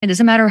It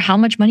doesn't matter how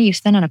much money you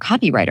spend on a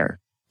copywriter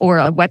or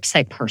a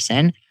website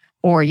person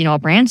or, a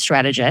brand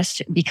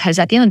strategist, because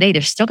at the end of the day,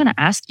 they're still going to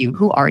ask you,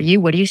 who are you?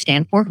 What do you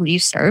stand for? Who do you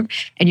serve?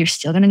 And you're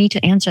still going to need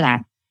to answer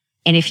that.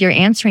 And if you're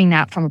answering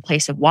that from a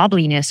place of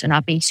wobbliness or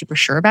not being super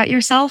sure about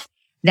yourself,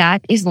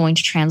 that is going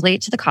to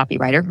translate to the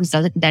copywriter, who's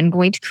then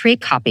going to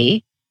create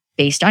copy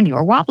based on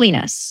your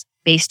wobbliness,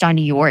 based on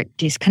your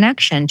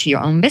disconnection to your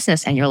own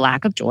business and your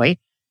lack of joy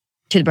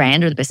to the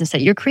brand or the business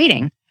that you're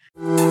creating.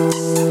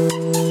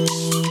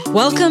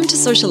 Welcome to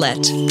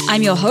Socialette.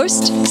 I'm your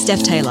host,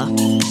 Steph Taylor.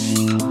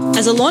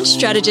 As a launch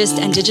strategist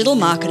and digital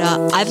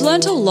marketer, I've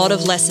learned a lot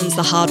of lessons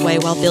the hard way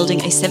while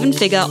building a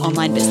 7-figure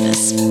online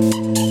business.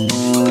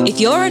 If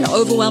you're an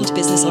overwhelmed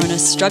business owner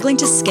struggling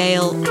to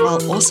scale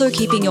while also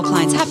keeping your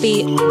clients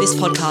happy, this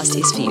podcast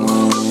is for you.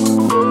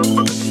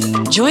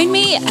 Join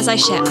me as I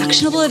share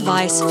actionable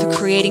advice for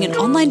creating an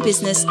online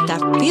business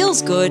that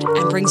feels good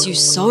and brings you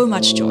so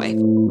much joy.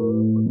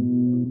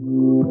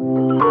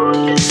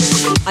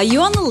 Are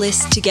you on the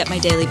list to get my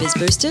daily biz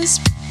boosters?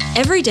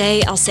 Every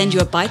day, I'll send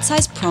you a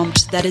bite-sized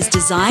prompt that is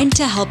designed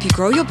to help you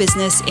grow your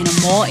business in a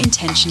more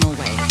intentional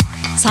way.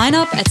 Sign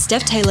up at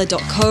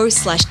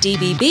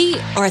stephtaylor.co/DBB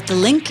or at the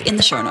link in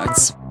the show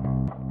notes.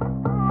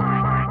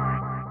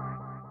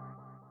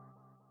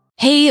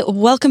 Hey,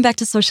 welcome back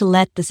to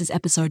Socialette. This is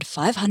episode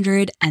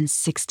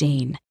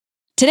 516.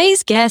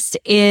 Today's guest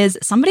is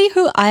somebody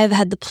who I've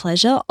had the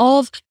pleasure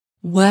of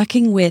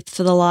working with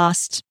for the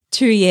last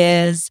 2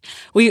 years.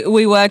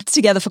 We worked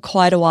together for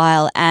quite a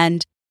while,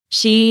 and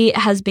she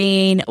has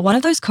been one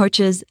of those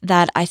coaches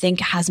that I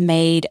think has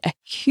made a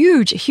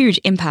huge,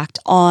 huge impact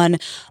on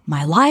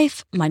my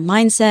life, my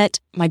mindset,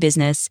 my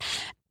business.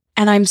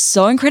 And I'm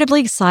so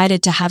incredibly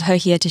excited to have her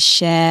here to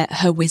share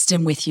her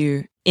wisdom with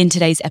you in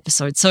today's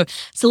episode. So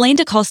Celine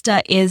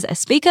DaCosta is a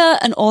speaker,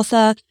 an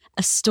author,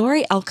 a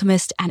story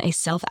alchemist, and a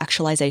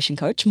self-actualization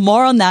coach.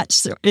 More on that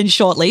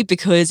shortly,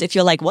 because if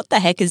you're like, what the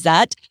heck is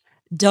that?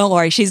 Don't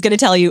worry, she's going to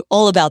tell you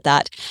all about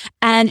that.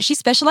 And she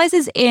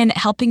specializes in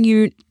helping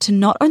you to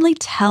not only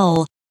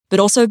tell, but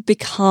also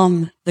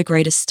become the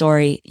greatest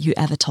story you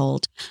ever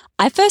told.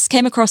 I first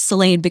came across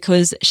Celine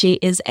because she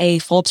is a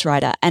Forbes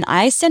writer, and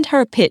I sent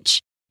her a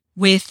pitch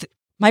with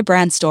my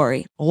brand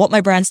story, or what my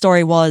brand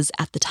story was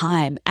at the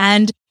time.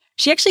 And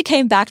she actually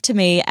came back to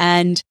me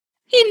and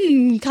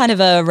in kind of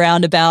a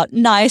roundabout,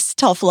 nice,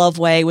 tough love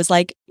way was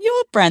like,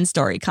 your brand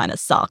story kind of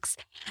sucks.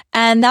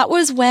 And that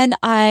was when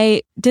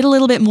I did a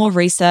little bit more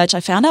research. I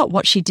found out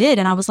what she did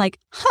and I was like,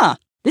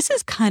 this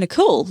is kind of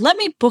cool. Let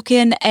me book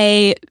in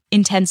a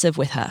intensive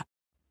with her.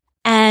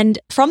 And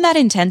from that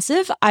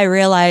intensive, I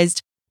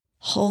realized,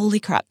 holy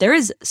crap, there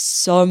is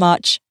so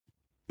much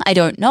I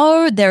don't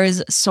know. There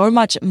is so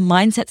much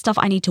mindset stuff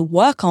I need to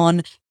work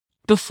on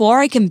before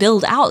I can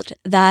build out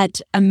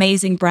that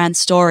amazing brand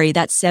story,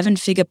 that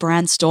 7-figure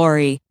brand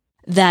story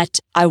that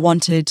I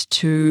wanted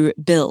to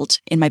build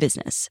in my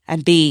business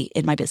and be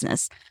in my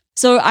business.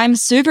 So I'm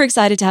super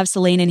excited to have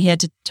Celine in here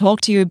to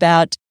talk to you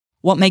about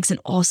what makes an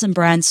awesome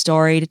brand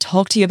story, to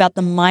talk to you about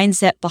the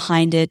mindset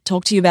behind it,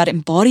 talk to you about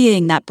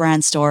embodying that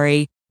brand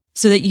story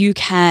so that you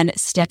can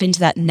step into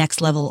that next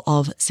level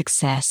of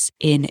success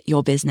in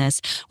your business.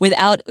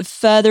 Without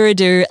further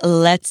ado,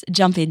 let's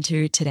jump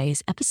into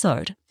today's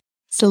episode.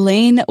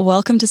 Celine,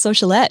 welcome to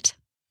Socialette.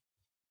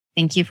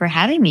 Thank you for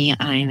having me.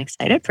 I'm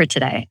excited for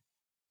today.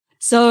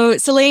 So,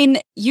 Celine,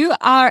 you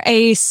are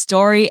a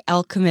story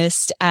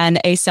alchemist and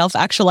a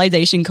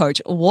self-actualization coach.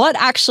 What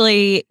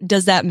actually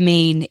does that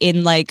mean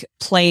in like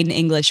plain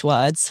English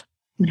words?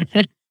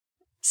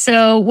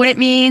 So what it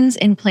means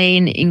in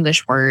plain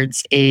English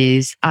words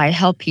is I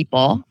help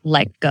people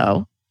let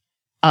go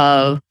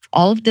of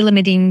all of the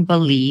limiting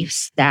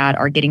beliefs that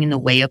are getting in the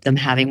way of them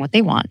having what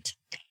they want,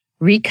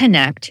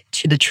 reconnect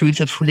to the truth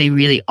of who they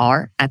really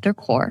are at their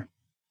core,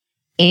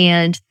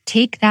 and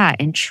take that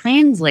and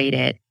translate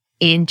it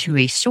into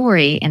a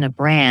story and a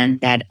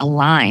brand that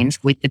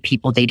aligns with the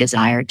people they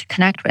desire to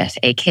connect with,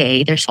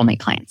 aka their soulmate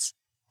clients.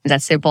 Is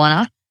that simple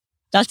enough?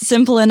 That's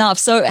simple enough.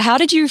 So how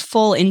did you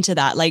fall into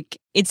that? Like,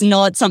 it's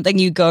not something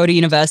you go to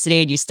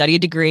university and you study a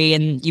degree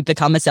and you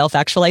become a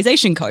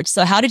self-actualization coach.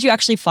 So how did you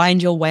actually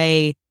find your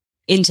way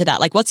into that?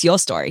 Like, what's your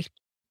story?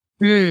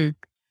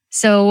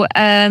 So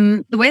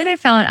the way that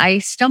I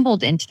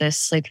stumbled into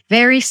this like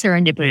very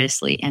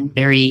serendipitously and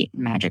very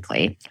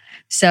magically.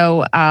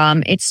 So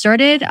it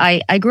started,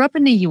 I grew up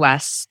in the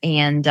US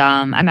and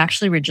I'm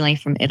actually originally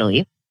from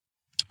Italy.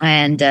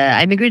 And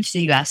I immigrated to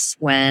the US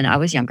when I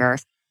was younger.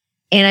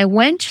 And I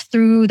went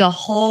through the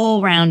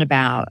whole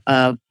roundabout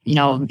of,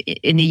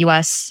 in the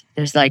US,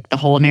 there's like the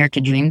whole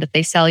American dream that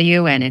they sell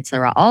you. And it's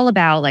all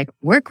about like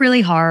work really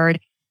hard,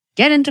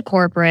 get into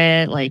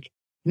corporate, like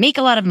make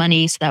a lot of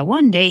money so that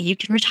one day you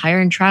can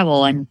retire and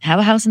travel and have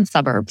a house in the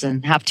suburbs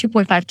and have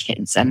 2.5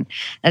 kids. And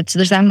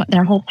there's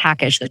their whole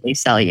package that they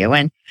sell you.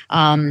 And,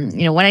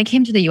 when I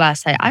came to the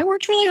US, I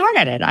worked really hard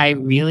at it. I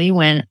really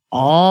went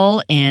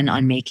all in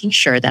on making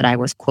sure that I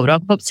was quote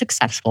unquote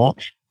successful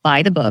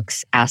by the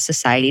books as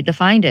society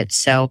defined it.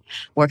 So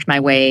worked my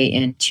way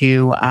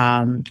into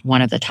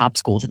one of the top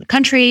schools in the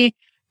country,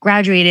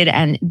 graduated.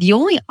 And the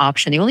only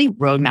option, the only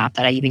roadmap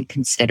that I even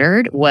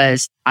considered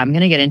was I'm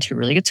going to get into a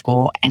really good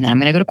school and then I'm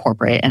going to go to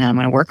corporate and then I'm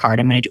going to work hard.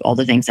 I'm going to do all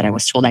the things that I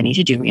was told I need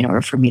to do in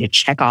order for me to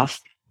check off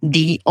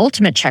the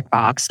ultimate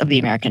checkbox of the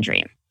American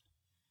dream.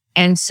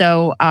 And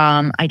so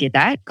I did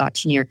that, got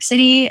to New York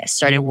City,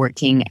 started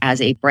working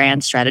as a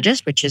brand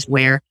strategist, which is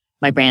where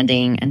my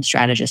branding and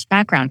strategist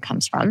background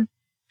comes from,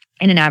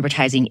 in an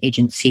advertising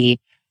agency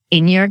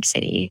in New York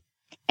City.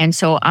 And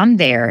so I'm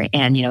there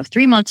and,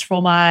 3 months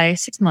roll by,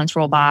 6 months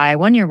roll by,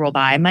 1 year roll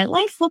by. My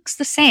life looks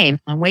the same.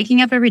 I'm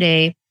waking up every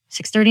day,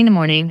 6:30 in the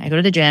morning. I go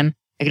to the gym.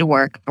 I go to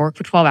work. I work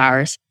for 12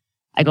 hours.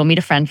 I go meet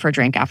a friend for a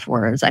drink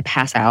afterwards. I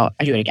pass out.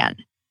 I do it again.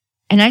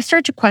 And I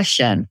start to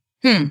question,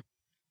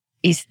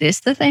 is this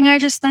the thing I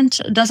just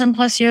spent a dozen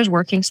plus years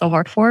working so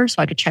hard for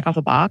so I could check off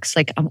a box?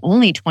 Like, I'm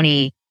only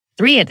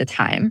 23 at the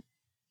time.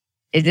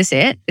 Is this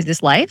it? Is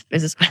this life?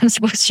 Is this what I'm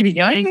supposed to be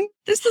doing?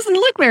 This doesn't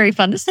look very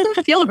fun. This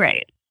doesn't feel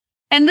great.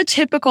 And the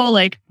typical,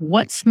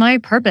 what's my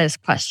purpose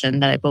question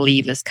that I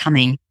believe is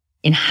coming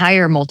in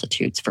higher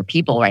multitudes for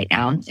people right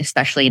now,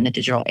 especially in the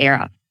digital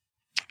era.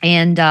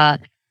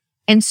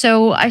 And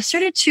so I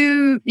started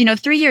to,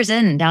 3 years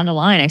in down the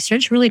line, I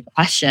started to really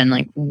question,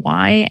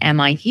 why am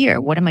I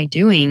here? What am I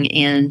doing?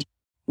 And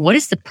what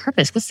is the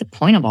purpose? What's the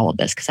point of all of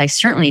this? Because I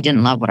certainly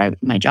didn't love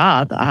my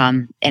job.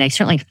 And I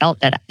certainly felt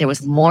that there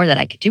was more that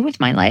I could do with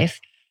my life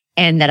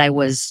and that I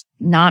was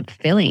not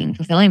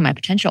fulfilling my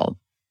potential.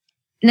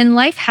 And then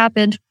life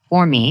happened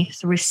for me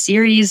through a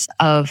series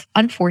of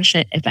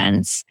unfortunate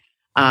events.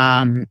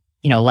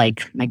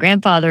 Like my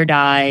grandfather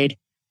died.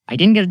 I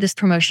didn't get this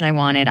promotion I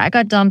wanted. I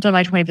got dumped on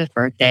my 25th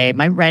birthday.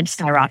 My rent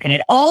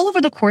skyrocketed all over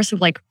the course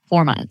of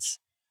 4 months.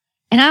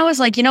 And I was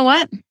like, you know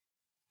what?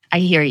 I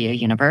hear you,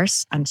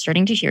 universe. I'm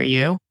starting to hear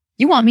you.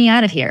 You want me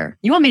out of here.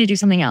 You want me to do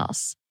something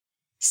else.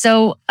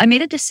 So I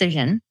made a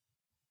decision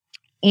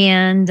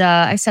and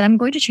I said, I'm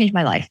going to change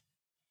my life.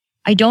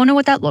 I don't know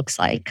what that looks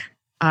like.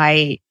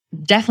 I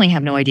definitely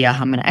have no idea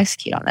how I'm going to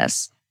execute on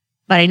this,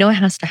 but I know it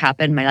has to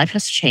happen. My life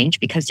has to change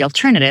because the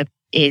alternative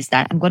is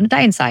that I'm going to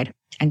die inside.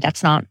 And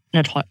that's not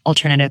an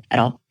alternative at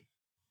all.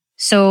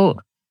 So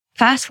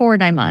fast forward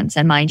 9 months,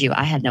 and mind you,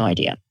 I had no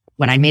idea.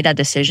 When I made that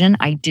decision,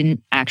 I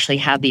didn't actually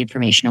have the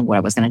information of what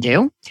I was going to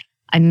do.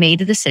 I made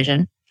the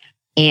decision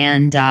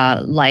and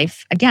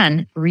life,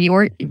 again,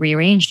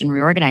 rearranged and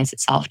reorganized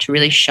itself to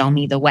really show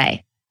me the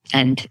way.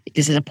 And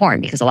this is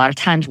important because a lot of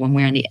times when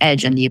we're on the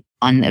edge and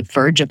on the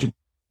verge of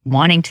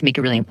wanting to make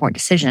a really important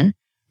decision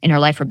in our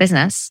life or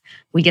business,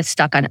 we get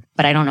stuck on,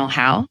 but I don't know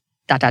how, ...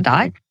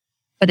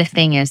 But the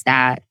thing is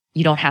that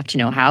you don't have to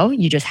know how,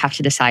 you just have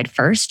to decide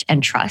first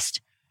and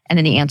trust. And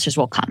then the answers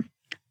will come.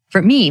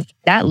 For me,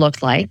 that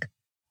looked like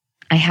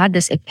I had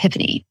this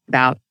epiphany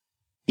about,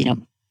 4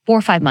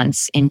 or 5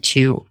 months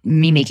into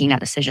me making that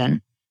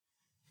decision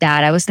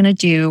that I was going to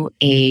do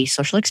a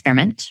social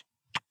experiment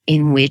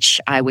in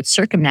which I would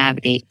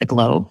circumnavigate the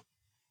globe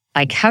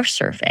by couch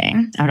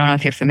surfing. I don't know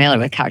if you're familiar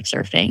with couch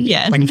surfing.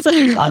 Yeah. When you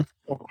on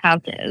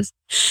couches.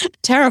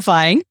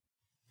 Terrifying.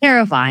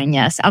 Terrifying,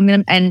 yes.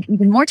 And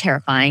even more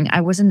terrifying,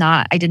 I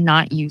did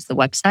not use the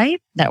website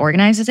that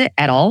organizes it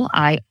at all.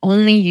 I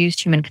only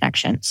used human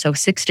connection. So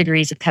 6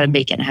 Degrees of Kevin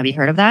Bacon. Have you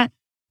heard of that?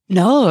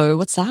 No,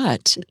 what's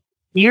that?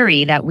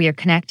 Theory that we are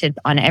connected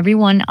on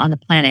everyone on the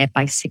planet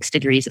by 6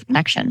 degrees of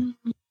connection.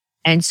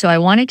 And so I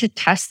wanted to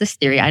test this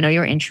theory. I know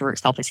your introvert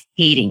self is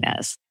hating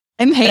this.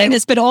 I'm hating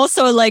this, but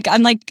also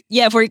I'm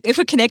yeah, if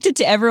we're connected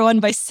to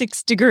everyone by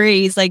 6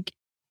 degrees,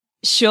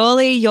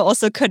 surely you're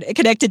also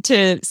connected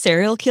to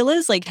serial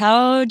killers.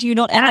 How do you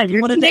not add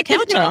one of their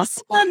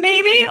couches?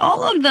 Maybe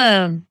all of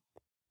them.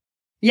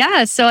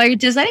 Yeah. So I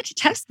decided to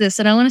test this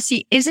and I want to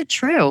see, is it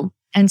true?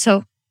 And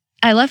so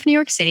I left New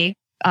York City,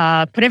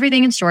 put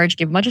everything in storage,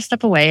 gave a bunch of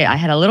stuff away. I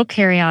had a little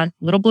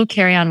blue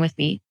carry-on with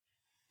me.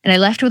 And I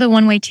left with a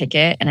one-way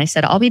ticket. And I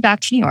said, I'll be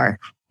back to New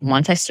York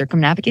once I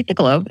circumnavigate the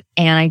globe.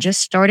 And I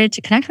just started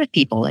to connect with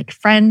people,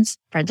 friends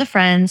of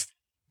friends,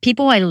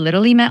 people I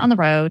literally met on the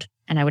road.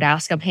 And I would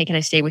ask them, hey, can I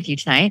stay with you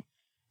tonight?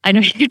 I know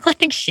you're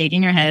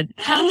shaking your head.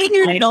 How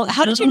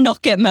did you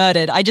not get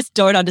murdered? I just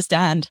don't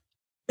understand.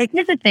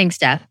 Here's the thing,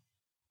 Steph.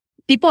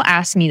 People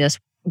ask me this,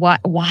 why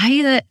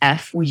the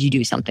F would you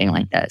do something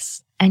like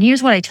this? And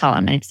here's what I tell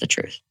them, and it's the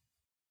truth.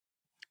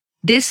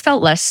 This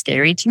felt less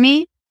scary to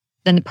me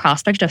than the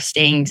prospect of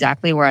staying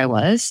exactly where I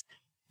was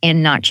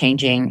and not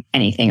changing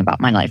anything about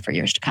my life for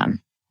years to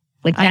come.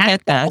 I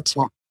get that.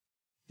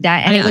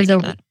 It was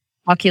a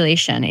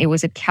calculation. It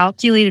was a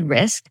calculated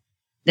risk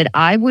that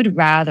I would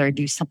rather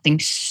do something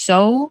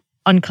so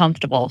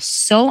uncomfortable,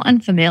 so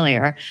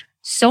unfamiliar,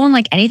 so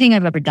unlike anything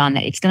I've ever done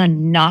that it's going to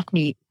knock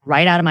me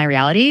right out of my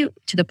reality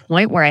to the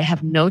point where I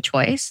have no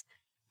choice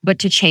but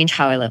to change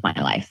how I live my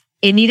life.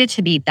 It needed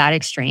to be that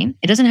extreme.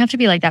 It doesn't have to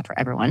be like that for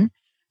everyone.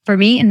 For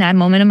me, in that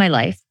moment of my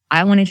life,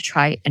 I wanted to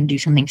try and do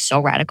something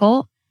so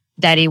radical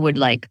that it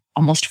would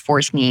almost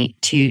force me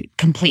to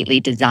completely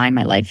design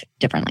my life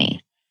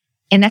differently.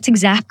 And that's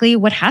exactly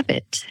what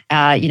happened.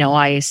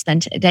 I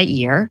spent that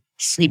year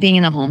sleeping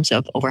in the homes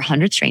of over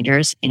 100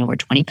 strangers in over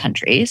 20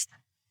 countries.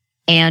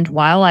 And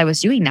while I was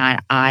doing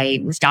that,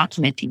 I was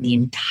documenting the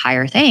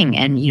entire thing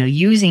and,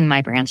 using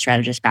my brand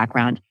strategist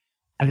background.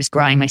 I was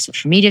growing my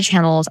social media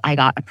channels. I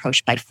got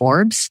approached by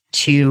Forbes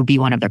to be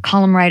one of their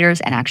column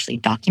writers and actually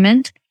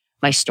document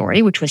my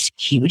story, which was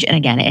huge. And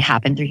again, it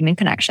happened through human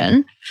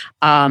connection.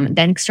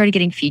 Then started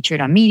getting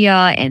featured on media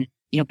and,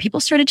 people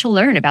started to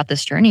learn about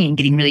this journey and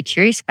getting really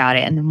curious about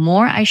it. And the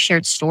more I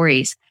shared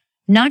stories,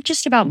 not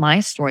just about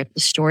my story, but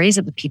the stories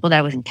of the people that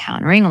I was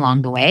encountering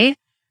along the way,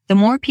 the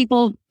more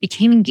people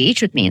became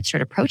engaged with me and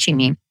started approaching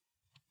me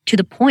to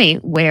the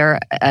point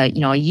where, a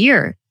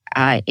year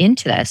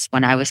into this,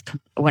 when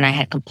I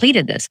had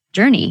completed this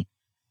journey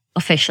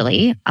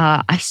officially,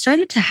 I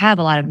started to have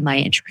a lot of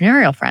my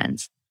entrepreneurial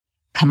friends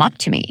come up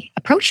to me,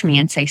 approach me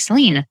and say,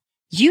 Celine,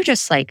 you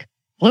just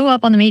blew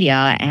up on the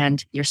media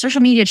and your social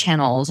media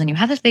channels and you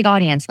have this big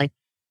audience.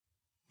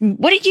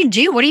 What did you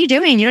do? What are you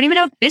doing? You don't even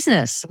have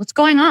business. What's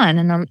going on?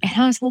 And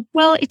I was,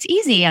 well, it's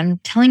easy. I'm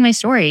telling my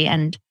story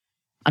and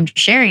I'm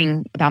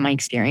sharing about my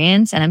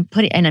experience and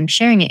I'm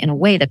sharing it in a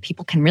way that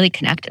people can really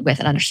connect with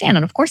and understand.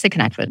 And of course they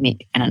connect with me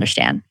and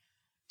understand.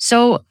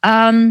 So,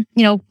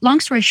 long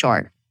story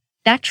short,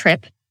 that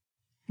trip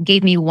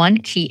gave me one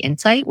key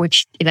insight,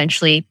 which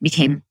eventually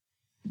became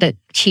the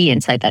key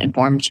insight that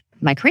informed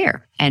my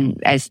career and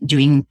as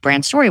doing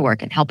brand story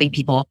work and helping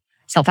people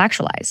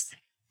self-actualize.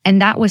 And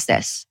that was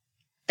this,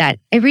 that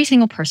every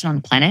single person on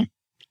the planet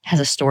has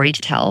a story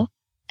to tell,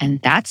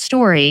 and that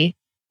story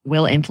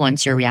will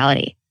influence your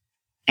reality.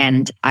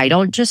 And I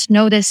don't just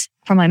know this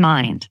from my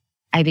mind.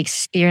 I've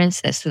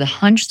experienced this through the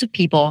hundreds of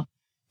people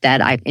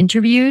that I've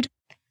interviewed,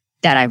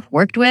 that I've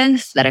worked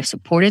with, that I've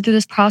supported through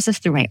this process,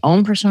 through my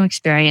own personal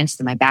experience,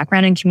 through my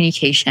background in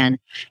communication,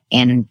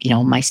 and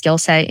my skill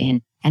set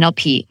in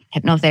NLP,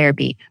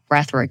 hypnotherapy,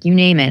 breathwork, you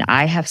name it.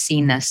 I have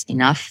seen this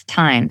enough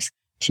times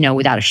to know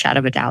without a shadow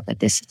of a doubt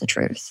that this is the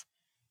truth.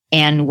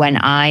 And when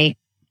I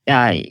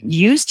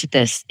used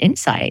this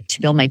insight to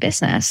build my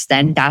business,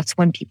 then that's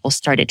when people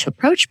started to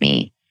approach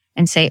me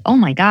and say, oh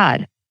my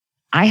God,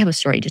 I have a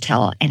story to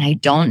tell and I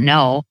don't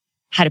know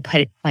how to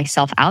put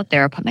myself out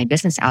there, put my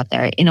business out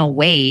there in a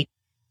way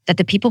that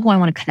the people who I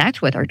want to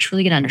connect with are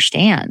truly going to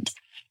understand.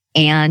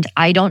 And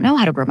I don't know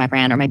how to grow my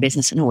brand or my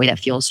business in a way that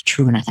feels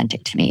true and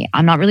authentic to me.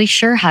 I'm not really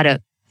sure how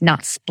to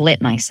not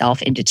split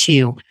myself into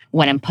two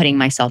when I'm putting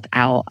myself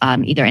out,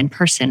 either in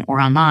person or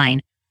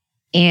online.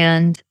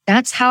 And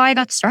that's how I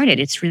got started.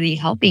 It's really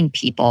helping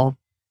people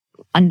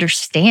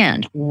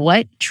understand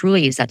what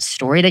truly is that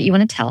story that you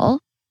want to tell.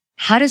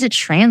 How does it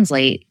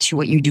translate to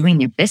what you're doing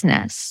in your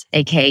business,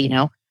 aka,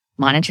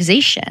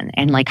 monetization?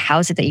 And how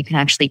is it that you can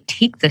actually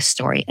take this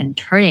story and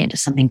turn it into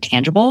something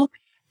tangible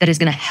that is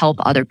going to help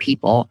other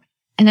people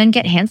and then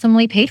get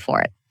handsomely paid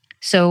for it?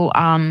 So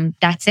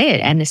that's it.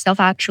 And the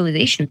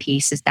self-actualization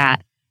piece is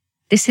that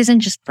this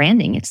isn't just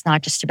branding. It's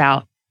not just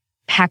about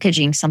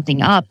packaging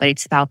something up, but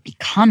it's about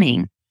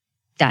becoming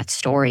that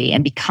story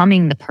and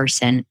becoming the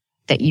person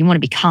that you want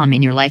to become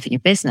in your life and your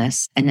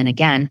business. And then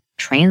again,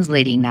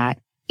 translating that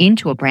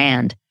into a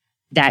brand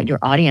that your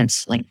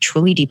audience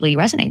truly deeply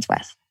resonates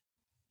with.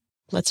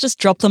 Let's just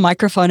drop the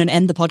microphone and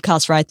end the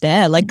podcast right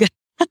there.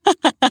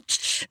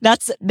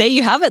 There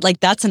you have it.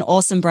 That's an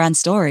awesome brand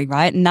story,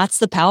 right? And that's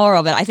the power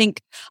of it. I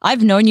think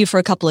I've known you for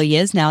a couple of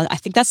years now. I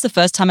think that's the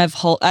first time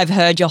I've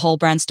heard your whole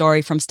brand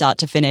story from start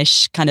to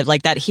finish, kind of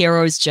that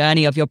hero's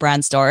journey of your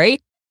brand story.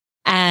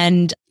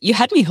 And you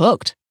had me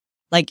hooked.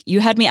 You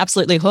had me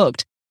absolutely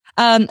hooked.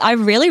 I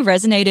really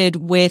resonated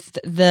with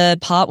the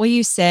part where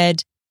you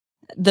said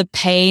the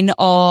pain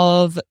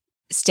of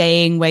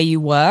staying where you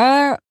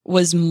were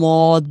was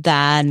more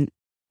than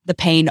the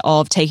pain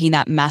of taking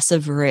that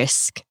massive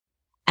risk.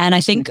 And I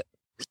think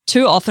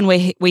too often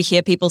we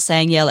hear people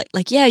saying,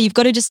 yeah, you've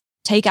got to just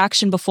take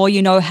action before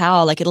you know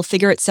how, it'll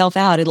figure itself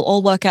out. It'll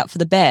all work out for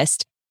the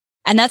best.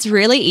 And that's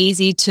really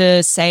easy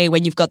to say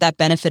when you've got that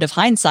benefit of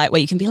hindsight where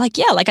you can be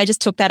I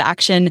just took that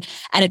action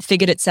and it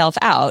figured itself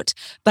out.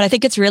 But I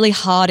think it's really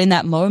hard in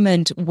that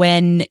moment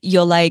when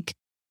you're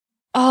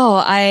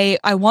oh,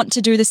 I want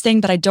to do this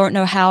thing, but I don't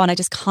know how, and I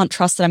just can't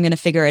trust that I'm going to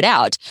figure it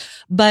out.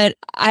 But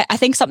I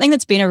think something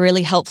that's been a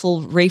really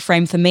helpful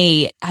reframe for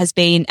me has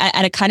been,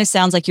 and it kind of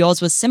sounds like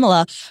yours was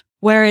similar,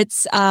 where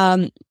it's,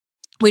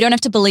 we don't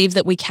have to believe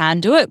that we can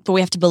do it, but we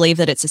have to believe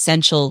that it's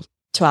essential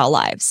to our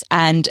lives.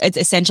 And it's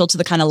essential to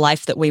the kind of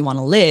life that we want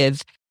to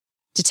live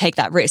to take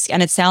that risk.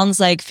 And it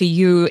sounds like for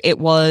you, it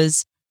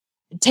was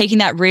taking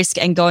that risk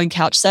and going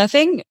couch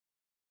surfing,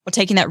 or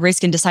taking that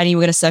risk and deciding you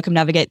were going to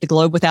circumnavigate the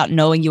globe without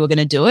knowing you were going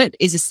to do it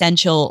is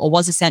essential, or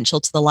was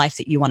essential to the life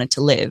that you wanted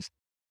to live,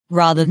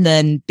 rather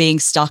than being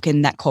stuck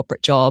in that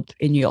corporate job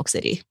in New York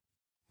City.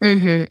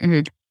 Mm-hmm,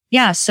 mm-hmm.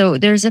 Yeah. So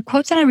there's a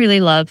quote that I really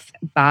love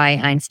by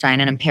Einstein,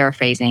 and I'm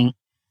paraphrasing,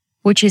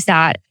 which is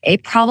that a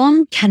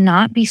problem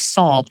cannot be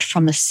solved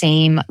from the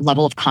same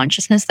level of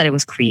consciousness that it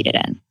was created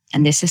in.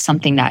 And this is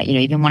something that,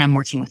 even when I'm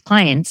working with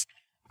clients,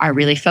 I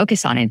really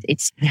focus on it.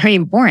 It's very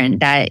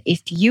important that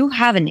if you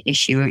have an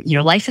issue,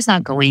 your life is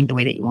not going the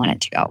way that you want it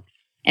to go.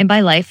 And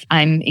by life,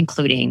 I'm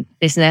including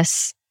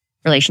business,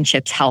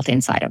 relationships, health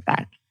inside of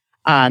that.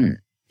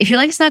 if your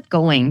life's not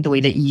going the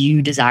way that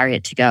you desire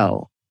it to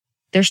go,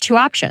 there's two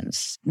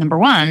options. Number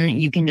one,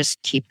 you can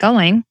just keep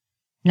going.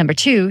 Number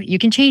two, you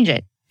can change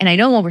it. And I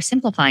know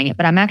oversimplifying it,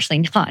 but I'm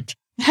actually not.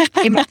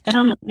 It might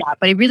sound like that,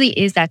 but it really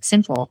is that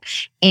simple.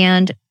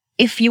 And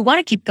if you want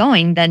to keep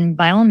going, then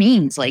by all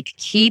means, like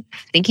keep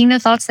thinking the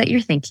thoughts that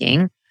you're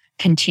thinking,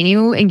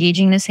 continue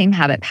engaging in the same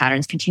habit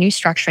patterns, continue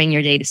structuring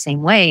your day the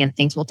same way, and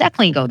things will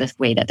definitely go the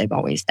way that they've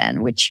always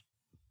been, which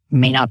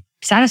may not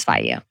satisfy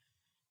you.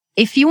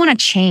 If you want to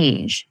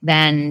change,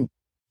 then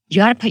you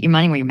got to put your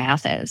money where your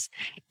mouth is.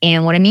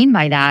 And what I mean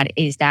by that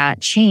is that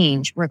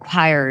change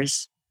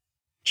requires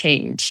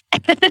change.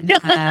 And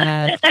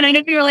I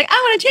know people are like, I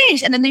want to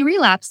change. And then they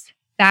relapse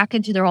back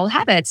into their old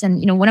habits. And,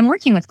 when I'm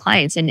working with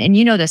clients, and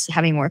you know this,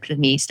 having worked with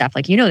me, Steph,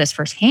 like, this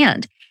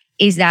firsthand,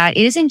 is that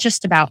it isn't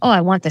just about, oh, I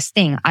want this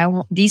thing.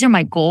 These are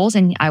my goals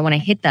and I want to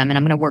hit them and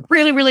I'm going to work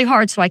really, really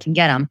hard so I can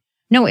get them.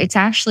 No, it's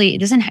actually,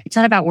 it's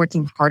not about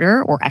working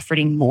harder or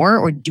efforting more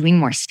or doing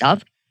more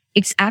stuff.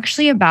 It's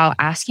actually about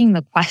asking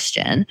the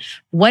question,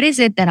 what is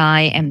it that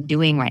I am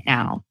doing right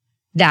now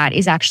that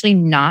is actually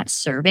not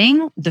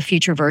serving the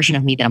future version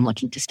of me that I'm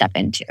looking to step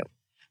into?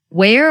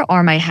 Where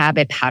are my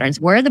habit patterns?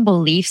 Where are the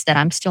beliefs that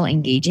I'm still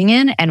engaging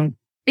in? And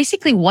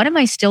basically, what am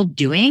I still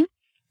doing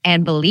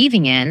and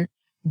believing in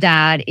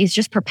that is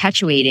just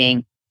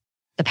perpetuating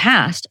the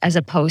past as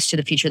opposed to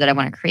the future that I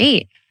want to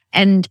create?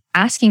 And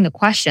asking the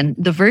question,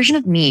 the version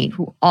of me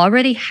who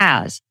already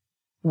has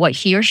what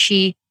he or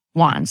she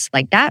wants,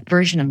 like that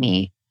version of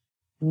me,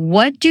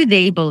 what do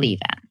they believe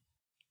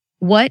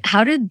in?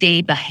 How do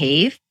they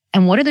behave?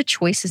 And what are the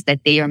choices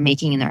that they are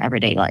making in their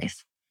everyday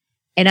life?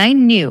 And I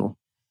knew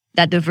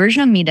that the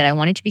version of me that I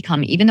wanted to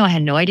become, even though I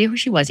had no idea who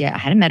she was yet, I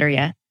hadn't met her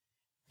yet,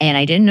 and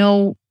I didn't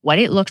know what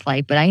it looked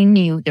like, but I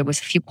knew there was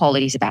a few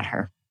qualities about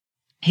her.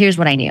 Here's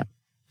what I knew.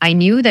 I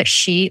knew that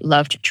she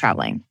loved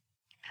traveling.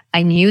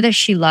 I knew that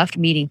she loved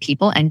meeting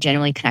people and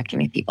genuinely connecting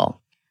with people.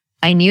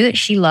 I knew that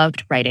she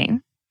loved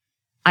writing.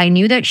 I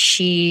knew that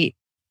she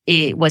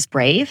was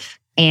brave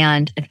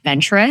and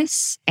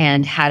adventurous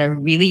and had a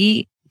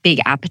really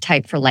big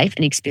appetite for life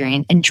and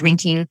experience and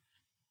drinking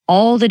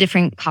all the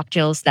different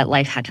cocktails that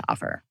life had to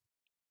offer.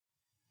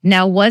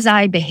 Now, was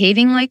I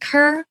behaving like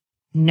her?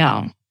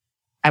 No.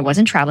 I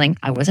wasn't traveling.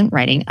 I wasn't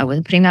writing. I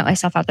wasn't putting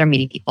myself out there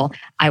meeting people.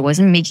 I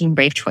wasn't making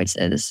brave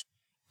choices.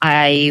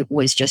 I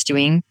was just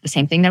doing the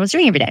same thing that I was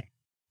doing every day.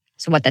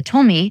 So what that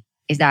told me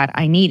is that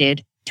I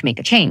needed to make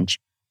a change.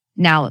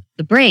 Now,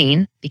 the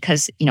brain,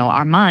 because,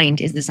 our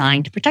mind is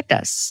designed to protect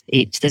us.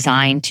 It's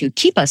designed to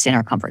keep us in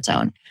our comfort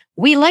zone.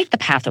 We like the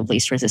path of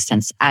least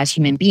resistance as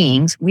human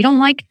beings. We don't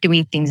like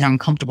doing things that are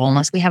uncomfortable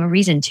unless we have a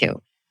reason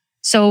to.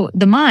 So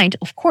the mind,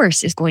 of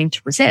course, is going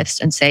to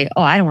resist and say,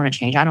 oh, I don't want to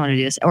change. I don't want to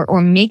do this,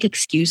 or make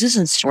excuses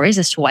and stories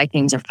as to why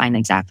things are fine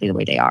exactly the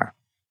way they are.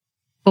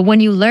 But when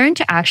you learn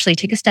to actually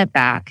take a step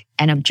back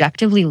and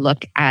objectively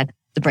look at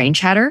the brain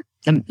chatter,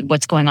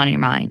 what's going on in your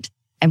mind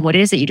and what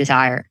it is that you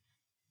desire,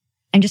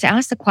 and just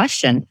ask the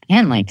question,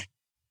 again,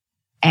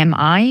 am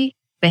I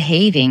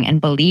behaving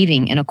and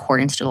believing in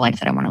accordance to the life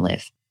that I want to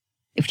live?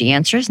 If the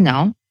answer is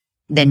no,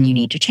 then you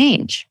need to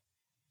change.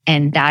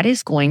 And that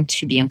is going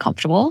to be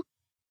uncomfortable.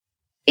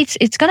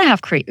 It's going to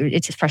have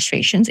its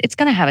frustrations. It's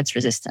going to have its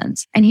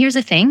resistance. And here's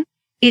the thing.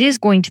 It is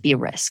going to be a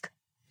risk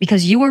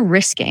because you are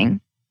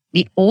risking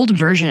the old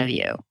version of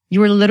you.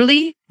 You are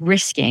literally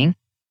risking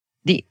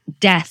the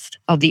death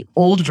of the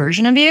old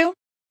version of you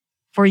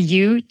for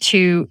you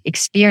to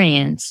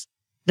experience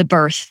the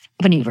birth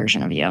of a new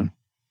version of you.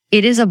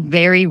 It is a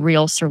very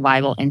real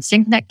survival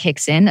instinct that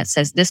kicks in that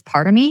says this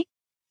part of me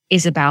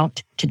is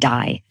about to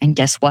die. And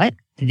guess what?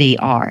 They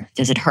are.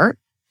 Does it hurt?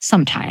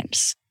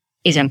 Sometimes.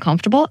 Is it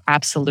uncomfortable?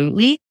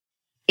 Absolutely.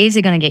 Is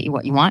it going to get you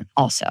what you want?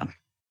 Also.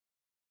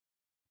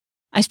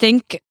 I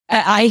think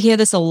I hear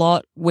this a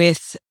lot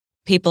with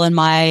people in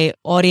my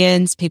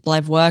audience, people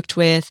I've worked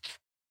with,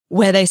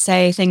 where they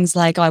say things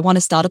like, oh, I want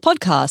to start a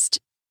podcast,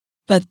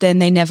 but then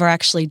they never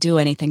actually do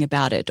anything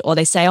about it. Or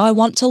they say, oh, I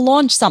want to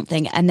launch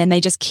something. And then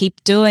they just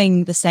keep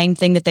doing the same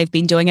thing that they've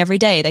been doing every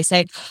day. They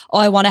say, oh,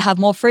 I want to have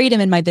more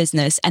freedom in my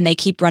business. And they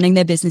keep running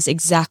their business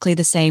exactly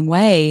the same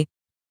way.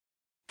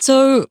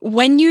 So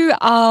when you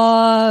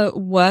are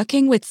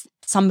working with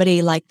somebody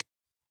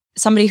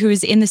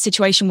who's in the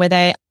situation where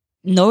they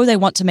know they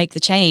want to make the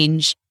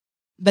change,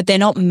 but they're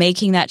not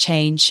making that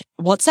change,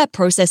 what's that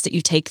process that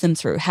you take them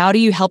through? How do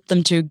you help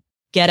them to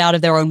get out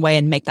of their own way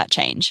and make that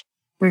change?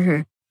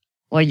 Mm-hmm.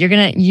 Well,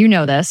 you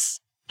know this.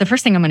 The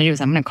first thing I'm going to do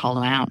is I'm going to call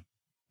them out.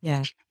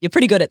 Yeah, you're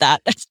pretty good at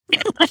that.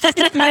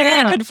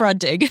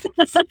 Confronting.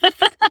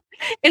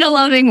 In a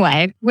loving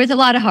way, with a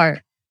lot of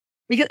heart.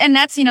 And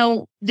that's,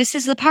 this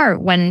is the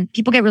part when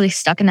people get really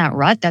stuck in that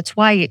rut. That's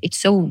why it's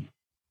so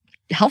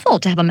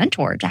helpful to have a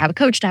mentor, to have a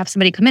coach, to have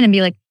somebody come in and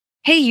be like,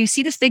 hey, you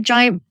see this big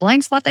giant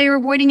blank spot that you're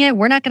avoiding it?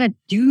 We're not going to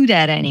do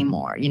that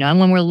anymore. And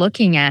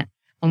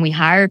when we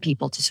hire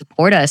people to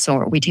support us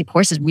or we take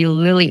courses, we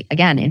literally,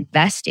 again,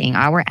 investing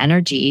our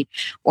energy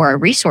or our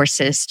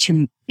resources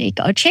to make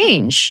a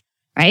change,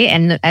 right?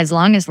 And as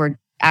long as we're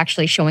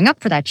actually showing up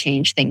for that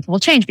change, things will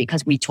change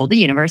because we told the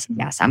universe,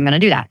 yes, I'm going to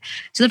do that.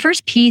 So the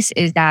first piece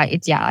is that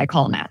I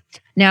call them that.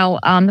 Now,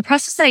 the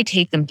process that I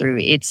take them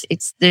through,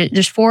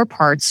 there's 4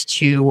 parts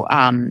to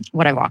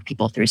what I walk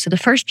people through. So the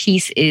first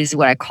piece is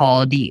what I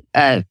call the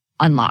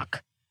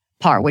unlock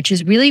part, which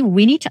is really,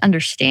 we need to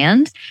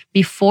understand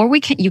before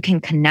you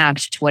can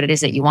connect to what it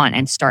is that you want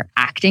and start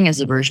acting as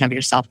a version of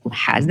yourself who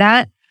has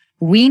that.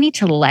 We need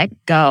to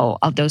let go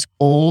of those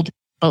old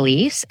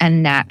beliefs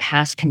and that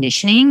past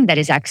conditioning that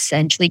is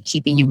essentially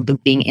keeping you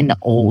looping in the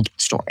old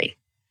story.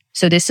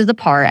 So this is the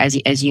part,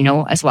 as you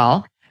know as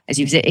well, as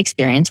you've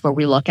experienced, where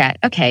we look at,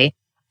 okay,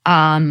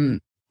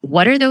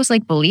 what are those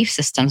like belief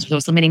systems,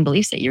 those limiting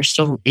beliefs that you're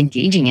still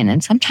engaging in?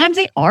 And sometimes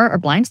they are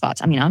blind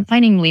spots. I mean, I'm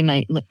finding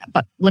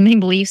limiting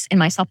beliefs in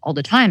myself all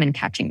the time and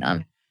catching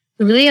them.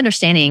 Really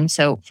understanding.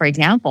 So for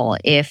example,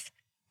 if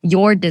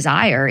your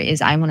desire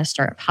is, I want to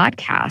start a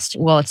podcast,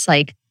 well, it's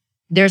like,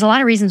 there's a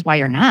lot of reasons why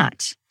you're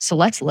not. So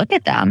let's look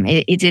at them.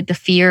 Is it the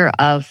fear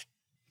of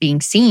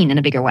being seen in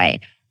a bigger way?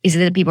 Is it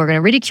that people are going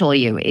to ridicule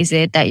you? Is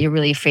it that you're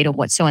really afraid of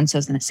what so-and-so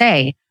is going to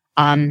say?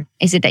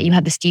 Is it that you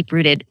have this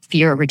deep-rooted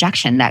fear of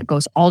rejection that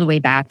goes all the way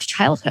back to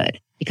childhood?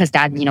 Because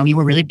that, you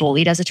were really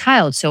bullied as a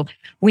child. So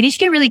we need to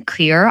get really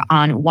clear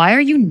on, why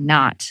are you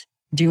not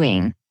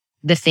doing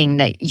the thing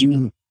that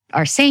you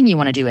are saying you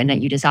want to do and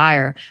that you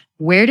desire?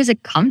 Where does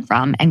it come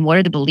from? And what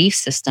are the belief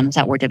systems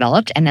that were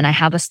developed? And then I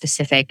have a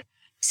specific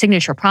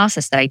signature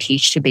process that I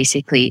teach to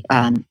basically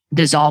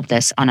dissolve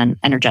this on an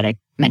energetic,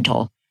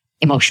 mental,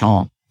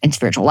 emotional, and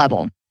spiritual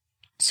level.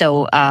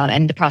 So,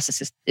 and the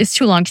process is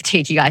too long to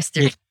take you guys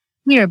through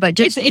here, but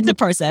just it's a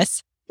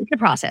process. It's a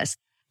process.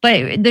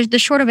 But the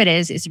short of it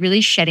is really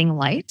shedding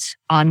light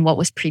on what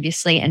was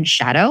previously in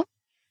shadow.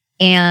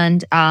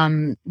 And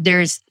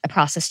there's a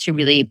process to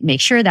really make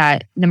sure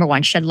that, number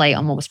one, shed light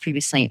on what was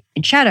previously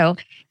in shadow.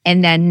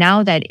 And then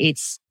now that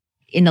it's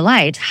in the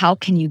light, how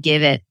can you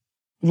give it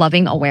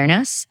loving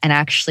awareness and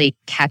actually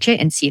catch it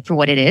and see it for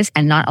what it is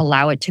and not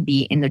allow it to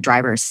be in the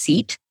driver's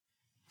seat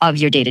of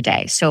your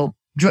day-to-day. So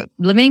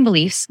limiting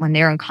beliefs, when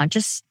they're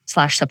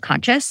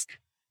unconscious/subconscious,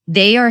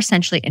 they are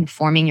essentially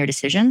informing your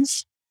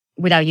decisions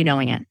without you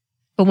knowing it.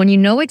 But when you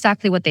know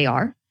exactly what they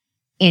are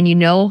and you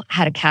know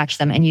how to catch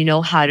them and you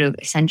know how to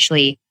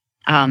essentially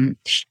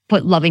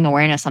put loving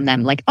awareness on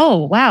them, like,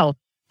 oh, wow,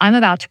 I'm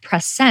about to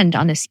press send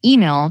on this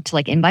email to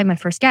like invite my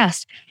first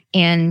guest.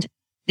 And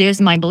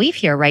there's my belief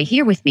here, right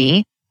here with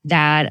me,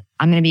 that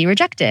I'm going to be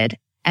rejected.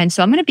 And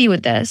so I'm going to be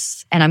with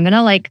this and I'm going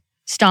to like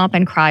stomp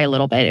and cry a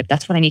little bit if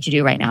that's what I need to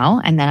do right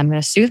now. And then I'm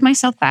going to soothe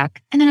myself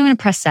back. And then I'm going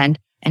to press send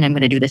and I'm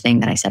going to do the thing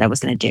that I said I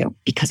was going to do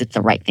because it's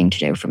the right thing to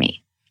do for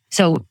me.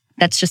 So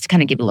that's just to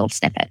kind of give a little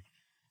snippet.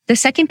 The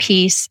second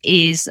piece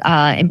is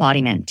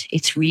embodiment.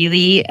 It's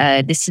really,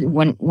 this is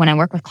when I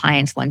work with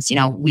clients, once,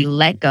 we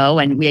let go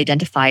and we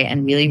identify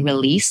and really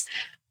release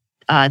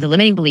the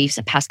limiting beliefs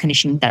and past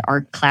conditioning that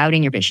are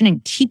clouding your vision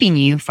and keeping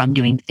you from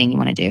doing the thing you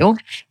want to do.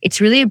 It's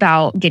really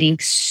about getting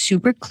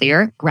super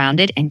clear,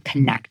 grounded, and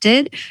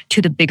connected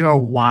to the bigger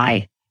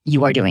why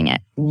you are doing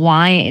it.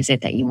 Why is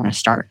it that you want to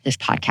start this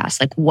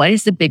podcast? Like, what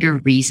is the bigger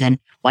reason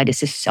why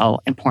this is so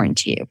important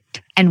to you?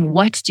 And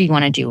what do you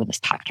want to do with this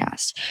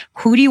podcast?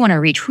 Who do you want to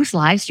reach? Whose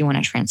lives do you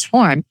want to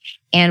transform?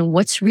 And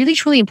what's really,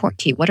 truly important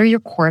to you? What are your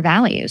core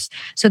values?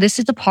 So this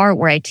is the part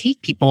where I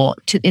take people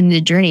in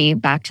the journey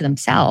back to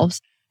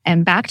themselves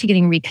and back to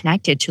getting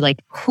reconnected to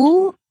like,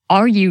 who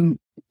are you?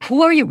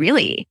 Who are you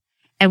really?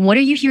 And what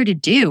are you here to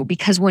do?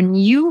 Because when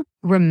you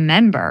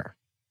remember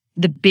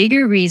the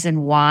bigger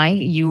reason why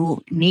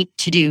you need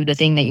to do the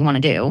thing that you want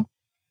to do,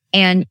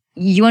 and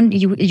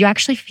you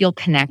actually feel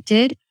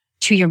connected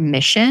to your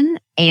mission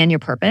and your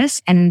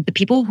purpose and the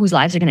people whose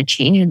lives are going to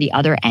change at the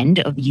other end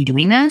of you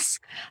doing this,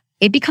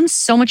 it becomes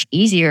so much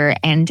easier.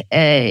 And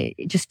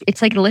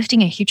it's like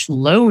lifting a huge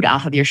load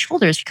off of your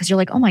shoulders because you're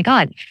like, oh my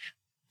God,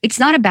 it's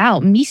not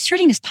about me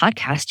starting this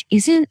podcast.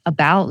 Isn't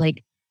about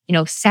like,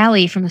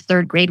 Sally from the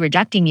 3rd grade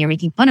rejecting me or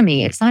making fun of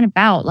me. It's not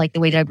about like the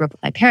way that I grew up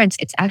with my parents.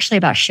 It's actually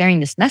about sharing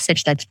this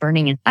message that's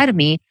burning inside of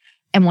me.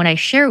 And when I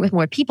share it with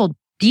more people,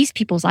 these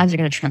people's lives are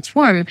going to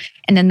transform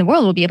and then the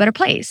world will be a better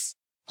place.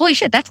 Holy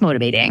shit, that's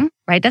motivating,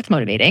 right? That's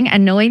motivating.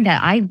 And knowing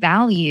that I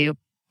value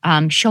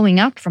showing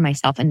up for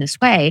myself in this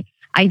way.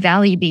 I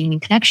value being in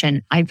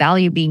connection. I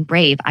value being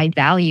brave. I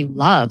value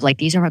love. Like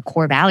these are my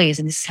core values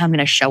and this is how I'm going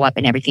to show up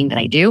in everything that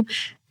I do.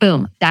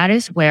 Boom. That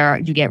is where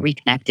you get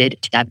reconnected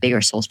to that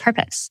bigger soul's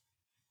purpose.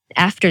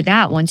 After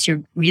that, once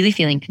you're really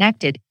feeling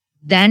connected,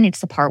 then it's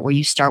the part where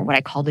you start what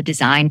I call the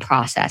design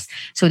process.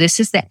 So this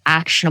is the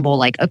actionable,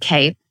 like,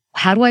 okay,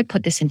 how do I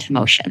put this into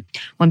motion?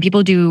 When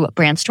people do a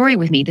brand story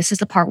with me, this is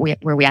the part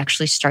where we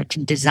actually start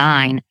to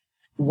design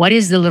what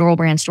is the literal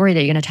brand story that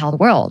you're going to tell the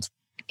world.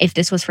 If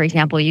this was, for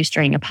example, you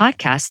starting a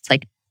podcast, it's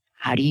like,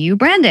 how do you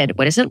brand it?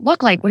 What does it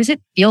look like? What does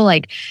it feel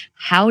like?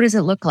 How does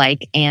it look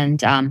like?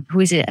 And who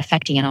is it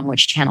affecting and on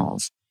which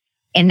channels?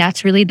 And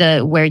that's really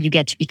where you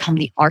get to become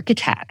the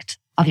architect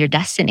of your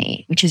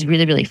destiny, which is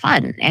really, really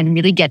fun and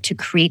really get to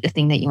create the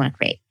thing that you want to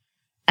create.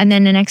 And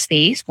then the next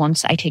phase,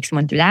 once I take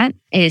someone through that,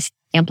 is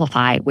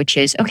amplify, which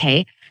is,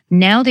 okay,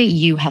 now that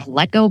you have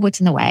let go of what's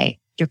in the way,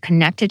 you're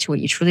connected to what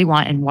you truly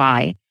want and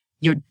why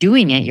you're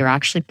doing it, you're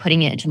actually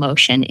putting it into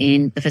motion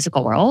in the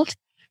physical world.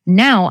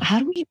 Now, how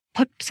do we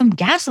put some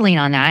gasoline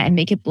on that and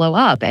make it blow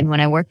up? And when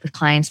I work with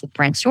clients with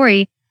brand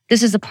story,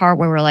 this is the part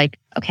where we're like,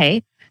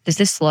 okay, does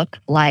this look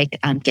like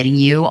getting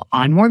you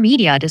on more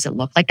media? Does it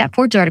look like that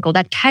Forbes article,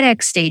 that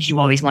TEDx stage you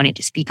always wanted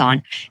to speak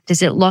on?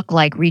 Does it look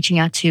like reaching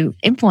out to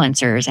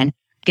influencers and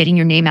getting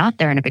your name out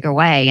there in a bigger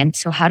way? And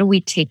so how do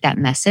we take that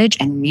message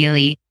and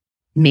really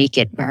make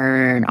it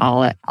burn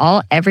all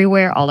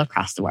everywhere, all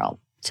across the world?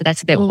 So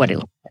that's a bit what it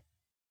looks like.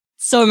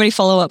 So many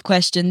follow-up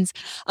questions.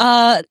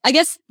 I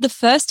guess the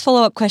first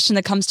follow-up question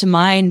that comes to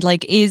mind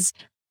is,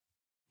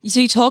 so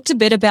you talked a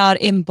bit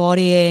about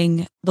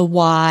embodying the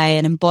why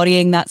and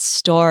embodying that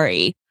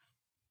story.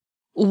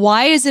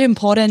 Why is it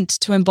important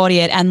to embody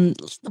it? And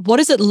what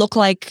does it look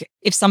like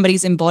if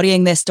somebody's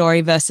embodying their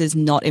story versus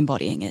not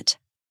embodying it?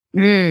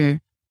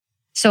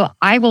 So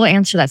I will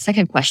answer that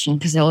second question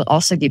because it will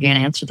also give you an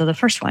answer to the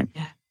first one.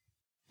 Yeah.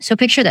 So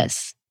picture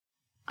this.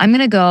 I'm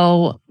going to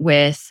go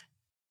with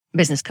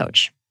business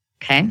coach.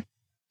 Okay.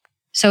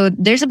 So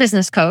there's a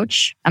business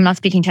coach. I'm not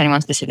speaking to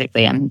anyone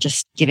specifically. I'm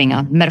just giving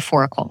a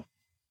metaphorical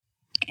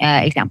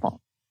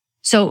example.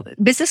 So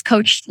business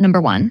coach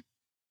number one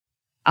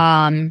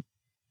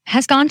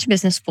has gone to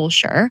business school,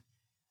 sure,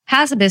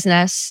 has a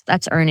business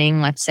that's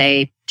earning, let's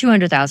say,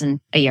 $200,000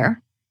 a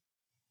year,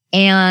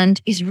 and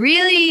is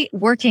really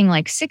working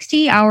like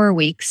 60-hour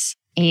weeks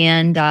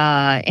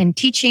and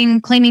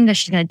teaching, claiming that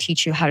she's going to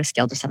teach you how to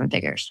scale to 7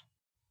 figures.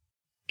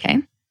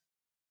 Okay.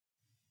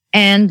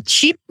 And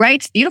she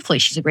writes beautifully.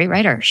 She's a great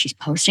writer. She's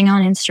posting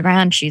on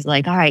Instagram. She's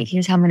like, all right,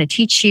 here's how I'm going to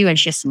teach you. And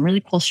she has some really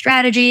cool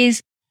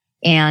strategies.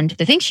 And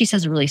the things she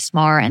says are really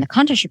smart. And the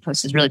content she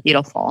posts is really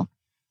beautiful.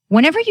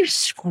 Whenever you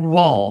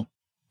scroll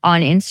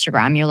on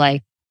Instagram, you're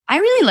like, I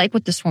really like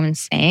what this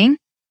woman's saying.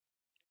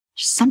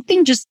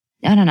 Something just,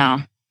 I don't know.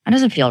 It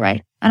doesn't feel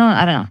right. I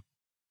don't know.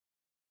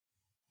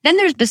 Then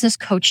there's business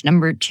coach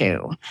number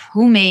 2,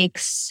 who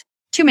makes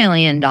 $2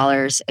 million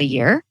a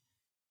year.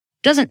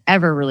 Doesn't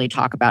ever really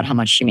talk about how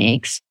much she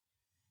makes.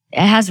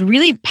 It has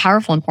really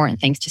powerful, important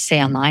things to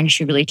say online.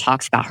 She really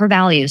talks about her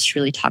values. She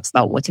really talks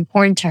about what's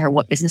important to her,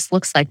 what business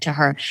looks like to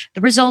her,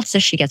 the results that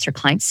she gets her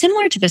clients.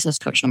 Similar to business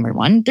coach number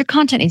 1, their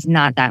content is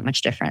not that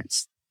much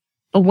difference.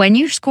 But when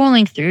you're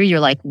scrolling through, you're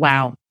like,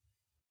 wow,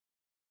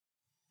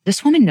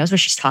 this woman knows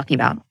what she's talking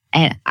about.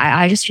 And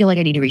I just feel like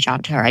I need to reach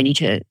out to her. I need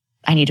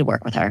to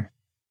work with her.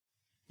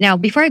 Now,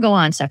 before I go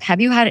on, Steph,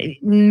 have you had,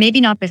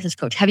 maybe not business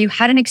coach, have you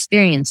had an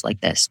experience like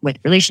this with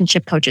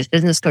relationship coaches,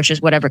 business coaches,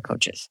 whatever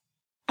coaches?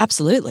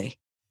 Absolutely.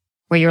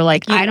 Where you're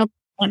like, I don't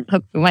want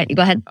to, wait,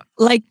 go ahead.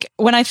 Like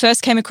when I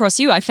first came across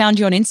you, I found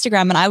you on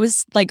Instagram and I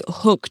was like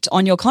hooked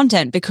on your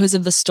content because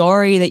of the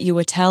story that you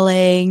were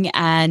telling.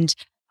 And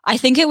I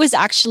think it was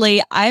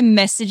actually, I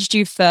messaged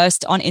you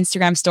first on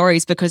Instagram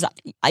stories because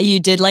you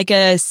did like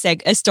a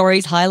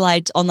stories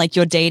highlight on like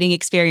your dating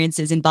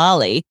experiences in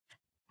Bali.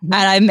 And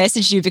I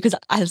messaged you because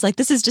I was like,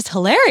 this is just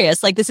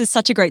hilarious. Like, this is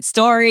such a great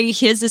story.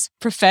 Here's this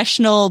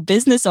professional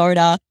business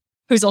owner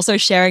who's also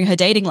sharing her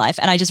dating life.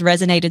 And I just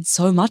resonated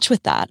so much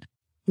with that.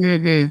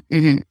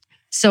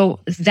 So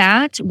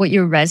that, what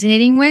you're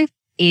resonating with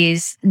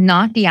is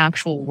not the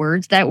actual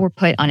words that were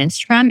put on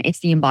Instagram. It's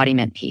the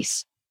embodiment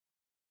piece.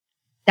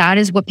 That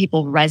is what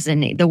people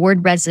resonate. The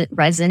word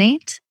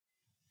resonate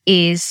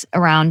is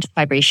around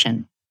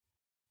vibration.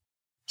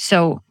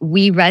 So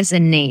we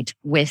resonate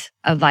with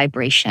a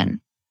vibration.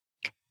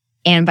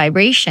 And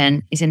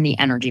vibration is in the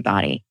energy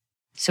body.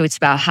 So it's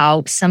about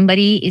how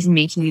somebody is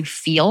making you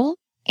feel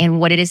and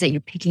what it is that you're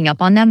picking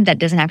up on them that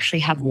doesn't actually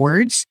have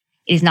words.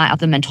 It is not of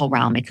the mental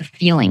realm. It's a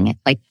feeling.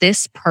 Like,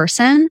 this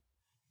person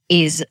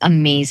is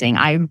amazing.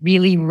 I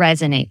really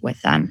resonate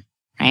with them,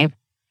 right?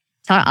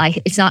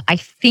 It's not, I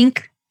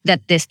think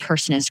that this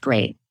person is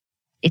great.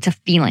 It's a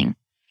feeling.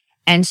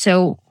 And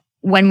so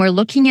when we're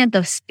looking at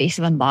the space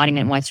of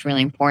embodiment, what's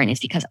really important is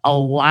because a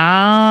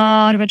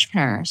lot of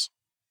entrepreneurs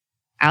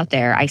out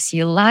there, I see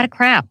a lot of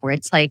crap where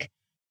it's like,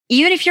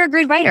 even if you're a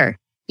great writer,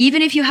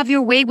 even if you have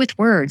your way with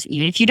words,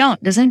 even if you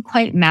don't, doesn't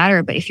quite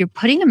matter. But if you're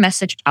putting a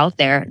message out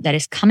there that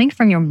is coming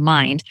from your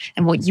mind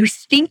and what you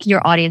think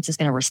your audience is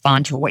going to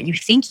respond to, what you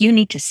think you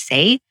need to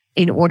say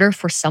in order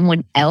for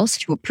someone else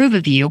to approve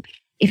of you,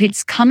 if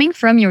it's coming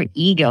from your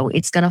ego,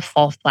 it's going to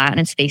fall flat on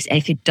its face. And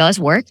if it does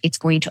work, it's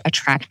going to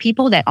attract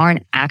people that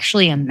aren't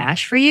actually a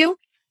match for you,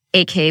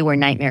 aka where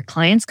nightmare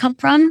clients come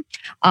from,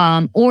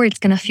 or it's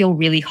going to feel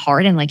really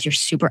hard and like you're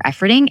super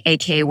efforting,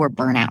 aka where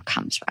burnout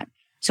comes from.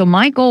 So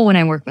my goal when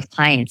I work with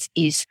clients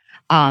is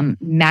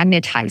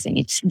magnetizing.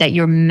 It's that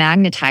you're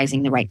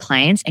magnetizing the right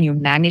clients and you're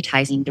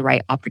magnetizing the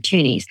right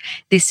opportunities.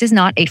 This is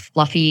not a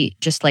fluffy,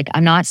 just like,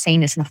 I'm not saying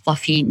this in a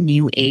fluffy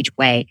new age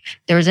way.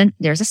 There's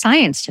a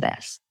science to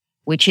this,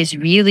 which is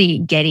really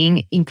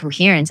getting in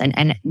coherence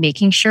and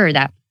making sure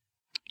that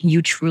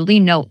you truly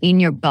know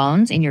in your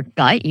bones, in your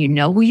gut, you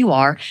know who you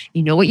are,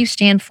 you know what you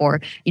stand for,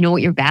 you know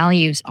what your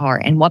values are,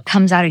 and what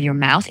comes out of your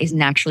mouth is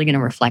naturally going to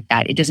reflect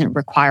that. It doesn't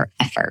require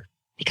effort.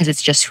 because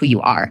it's just who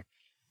you are.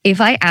 If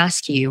I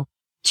ask you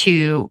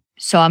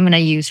so I'm going to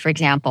use, for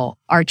example,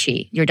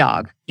 Archie, your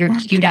dog, your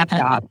cute app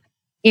dog.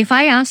 If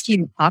I asked you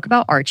to talk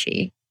about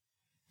Archie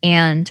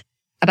and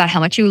about how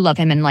much you love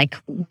him and like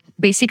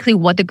basically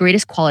what the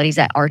greatest qualities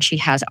that Archie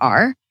has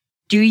are,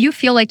 do you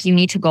feel like you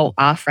need to go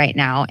off right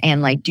now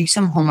and like do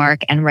some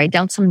homework and write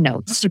down some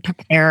notes to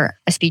prepare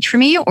a speech for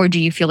me? Or do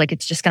you feel like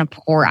it's just going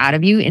to pour out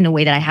of you in a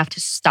way that I have to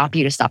stop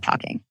you to stop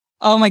talking?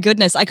 Oh my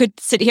goodness. I could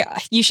sit here.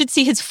 You should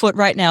see his foot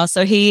right now.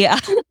 So he,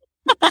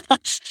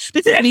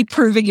 this is me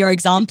proving your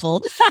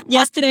example.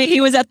 Yesterday,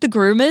 he was at the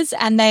groomers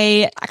and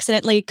they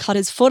accidentally cut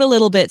his foot a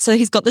little bit. So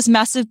he's got this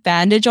massive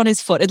bandage on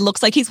his foot. It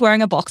looks like he's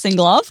wearing a boxing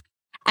glove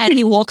and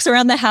he walks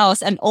around the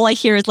house and all I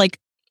hear is like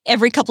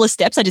every couple of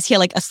steps, I just hear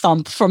like a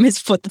thump from his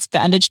foot that's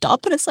bandaged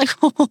up. And it's like,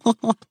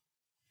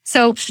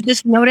 So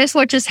just notice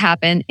what just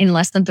happened in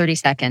less than 30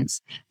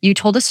 seconds. You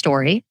told a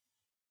story.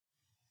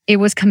 It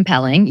was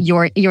compelling.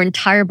 Your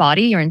entire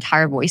body, your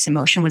entire voice,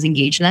 emotion was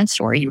engaged in that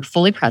story. You were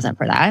fully present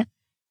for that.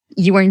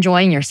 You were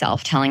enjoying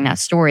yourself telling that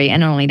story.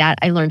 And not only that,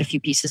 I learned a few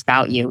pieces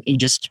about you in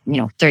just,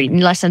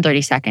 less than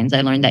 30 seconds.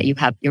 I learned that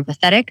you're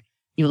pathetic.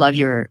 You love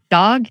your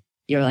dog.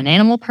 You're an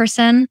animal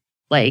person.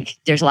 Like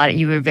you're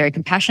a very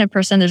compassionate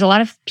person. There's a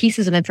lot of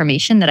pieces of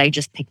information that I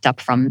just picked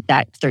up from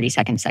that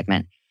 30-second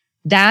segment.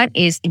 That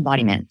is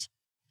embodiment.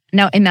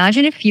 Now,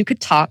 imagine if you could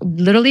talk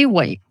literally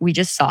what we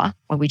just saw,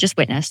 what we just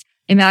witnessed.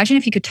 Imagine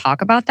if you could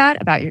talk about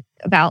that,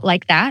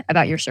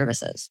 about your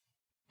services.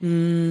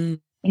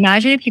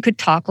 Imagine if you could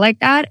talk like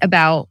that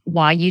about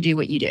why you do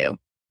what you do.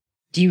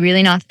 Do you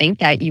really not think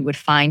that you would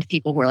find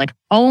people who are like,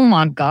 oh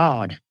my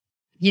God,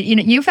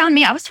 you found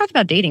me. I was talking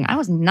about dating. I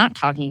was not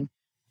talking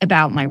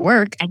about my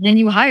work. And then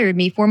you hired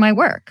me for my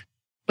work,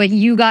 but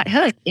you got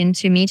hooked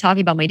into me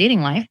talking about my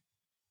dating life.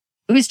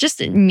 It was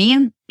just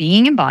me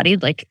being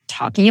embodied, like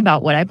talking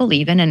about what I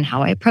believe in and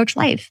how I approach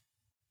life.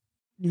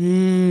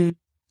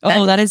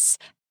 Oh, that is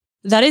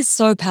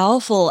so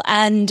powerful.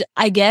 And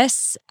I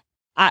guess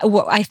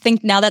I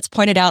think now that's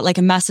pointed out like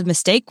a massive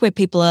mistake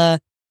people are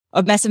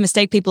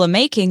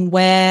making,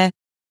 where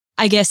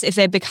I guess if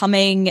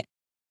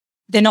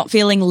they're not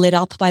feeling lit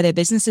up by their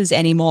businesses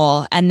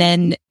anymore. And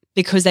then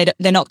because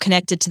they're not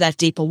connected to that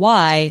deeper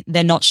why,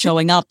 they're not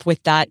showing up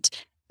with that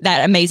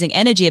amazing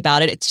energy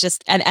about it. It's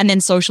just, and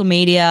then social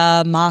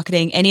media,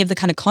 marketing, any of the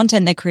kind of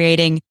content they're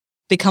creating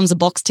becomes a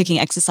box ticking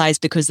exercise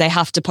because they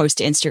have to post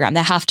to Instagram.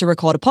 They have to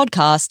record a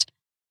podcast.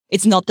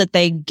 It's not that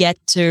they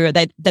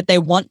that they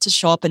want to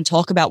show up and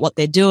talk about what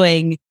they're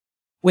doing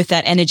with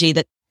that energy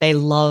that they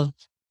love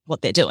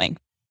what they're doing.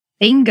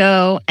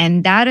 Bingo.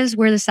 And that is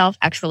where the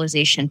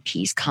self-actualization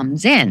piece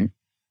comes in.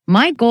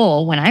 My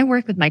goal when I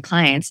work with my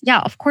clients,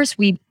 of course,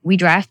 we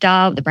draft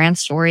out the brand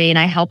story and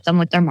I help them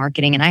with their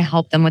marketing and I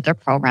help them with their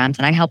programs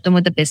and I help them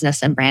with the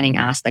business and branding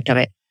aspect of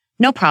it.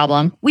 No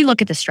problem. We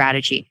look at the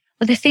strategy.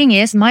 But the thing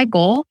is, my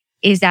goal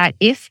is that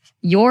if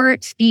your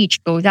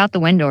speech goes out the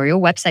window or your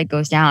website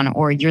goes down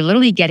or you're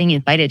literally getting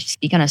invited to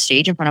speak on a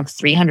stage in front of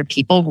 300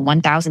 people,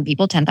 1,000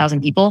 people,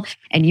 10,000 people,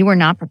 and you are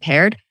not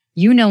prepared,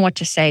 you know what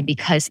to say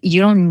because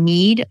you don't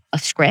need a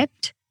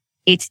script.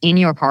 It's in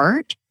your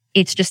heart.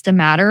 It's just a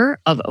matter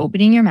of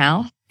opening your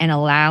mouth and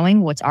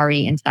allowing what's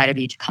already inside of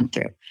you to come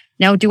through.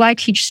 Now, do I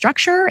teach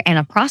structure and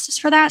a process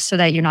for that so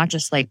that you're not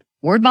just like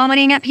word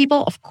vomiting at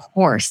people? Of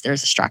course,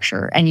 there's a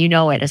structure and you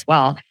know it as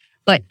well.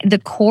 But the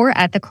core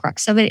at the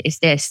crux of it is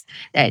this,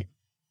 that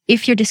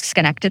if you're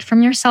disconnected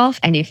from yourself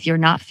and if you're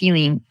not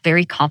feeling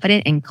very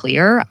confident and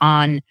clear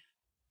on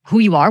who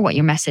you are, what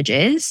your message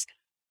is,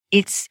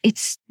 you're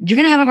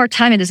going to have a hard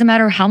time. It doesn't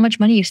matter how much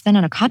money you spend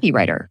on a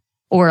copywriter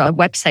or a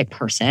website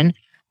person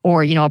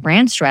or, a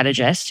brand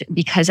strategist,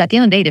 because at the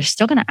end of the day, they're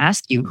still going to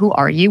ask you, who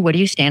are you? What do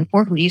you stand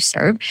for? Who do you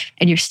serve?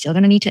 And you're still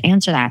going to need to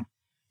answer that.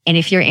 And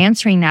if you're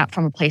answering that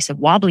from a place of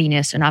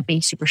wobbliness or not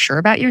being super sure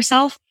about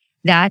yourself,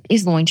 that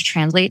is going to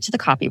translate to the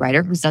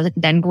copywriter who's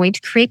then going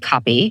to create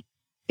copy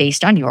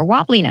based on your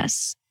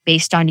wobbliness,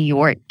 based on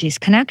your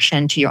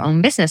disconnection to your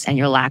own business and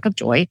your lack of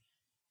joy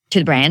to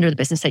the brand or the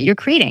business that you're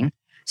creating.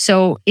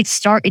 So it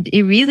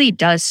really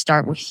does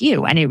start with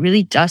you. And it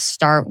really does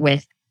start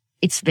with,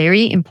 it's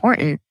very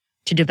important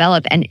to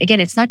develop. And again,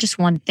 it's not just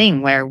one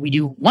thing where we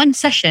do one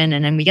session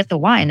and then we get the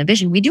why and the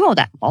vision. We do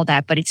all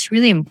that, but it's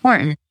really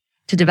important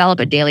to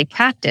develop a daily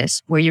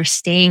practice where you're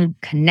staying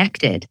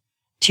connected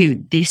to,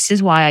 this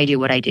is why I do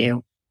what I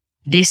do.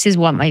 This is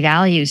what my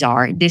values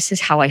are. This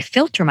is how I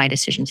filter my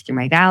decisions through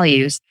my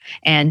values.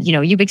 And,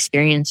 you've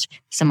experienced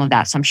some of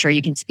that. So I'm sure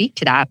you can speak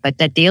to that. But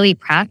that daily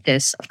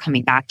practice of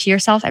coming back to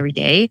yourself every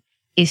day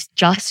is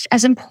just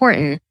as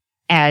important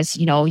as,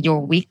 your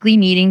weekly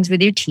meetings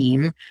with your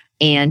team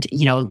and,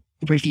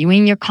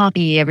 reviewing your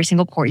copy every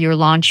single quarter, your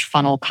launch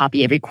funnel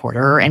copy every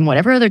quarter, and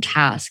whatever other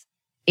task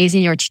is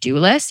in your to-do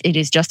list. It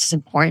is just as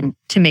important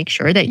to make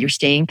sure that you're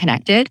staying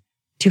connected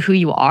to who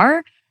you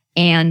are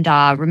and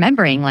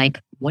remembering, like,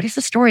 what is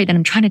the story that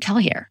I'm trying to tell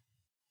here?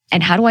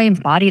 And how do I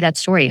embody that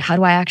story?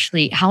 How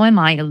am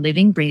I a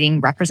living, breathing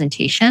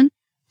representation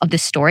of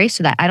this story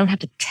so that I don't have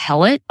to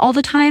tell it all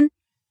the time?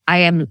 I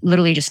am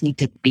literally just need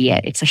to be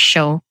it. It's a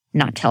show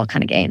not tell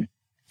kind of game.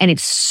 And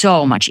it's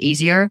so much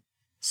easier,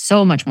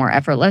 so much more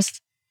effortless.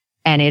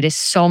 And it is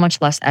so much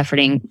less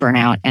efforting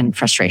burnout and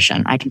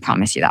frustration. I can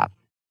promise you that.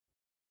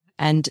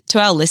 And to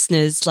our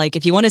listeners, like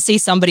if you want to see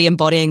somebody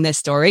embodying their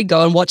story,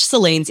 go and watch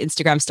Celine's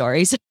Instagram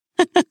stories.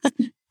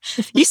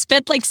 You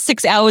spent like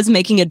 6 hours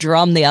making a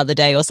drum the other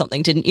day or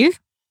something, didn't you?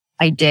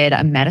 I did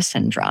a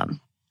medicine drum.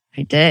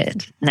 I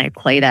did. And I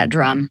play that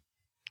drum,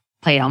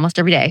 play it almost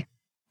every day.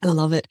 I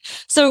love it.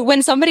 So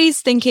when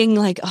somebody's thinking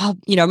like, oh,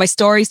 my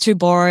story's too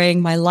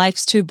boring, my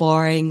life's too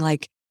boring,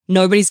 like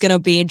nobody's going to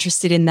be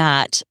interested in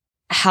that,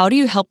 how do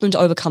you help them to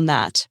overcome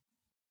that?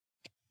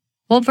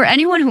 Well, for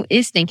anyone who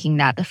is thinking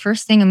that, the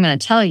first thing I'm going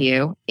to tell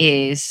you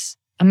is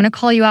I'm going to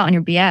call you out on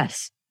your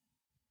BS.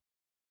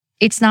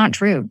 It's not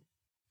true.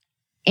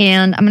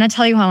 And I'm going to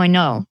tell you how I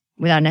know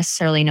without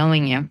necessarily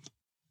knowing you,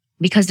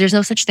 because there's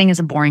no such thing as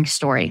a boring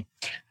story.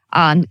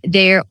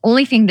 The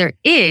only thing there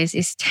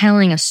is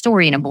telling a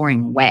story in a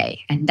boring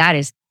way. And that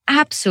is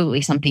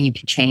absolutely something you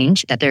can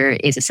change, that there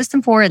is a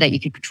system for that you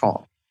can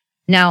control.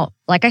 Now,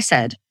 like I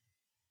said,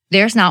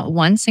 there's not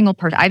one single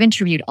person. I've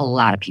interviewed a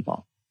lot of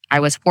people. I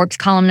was Forbes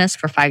columnist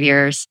for 5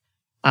 years.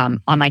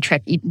 On my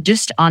trip,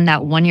 just on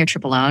that 1 year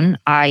trip alone,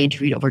 I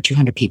interviewed over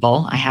 200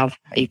 people. I have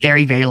a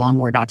very, very long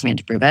Word document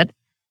to prove it.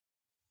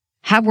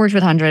 Have worked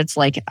with hundreds.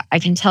 Like I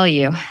can tell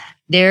you,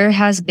 there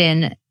has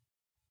been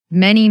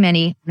many,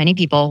 many, many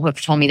people who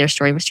have told me their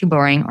story was too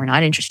boring or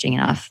not interesting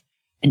enough.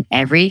 And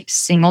every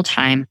single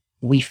time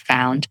we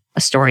found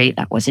a story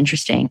that was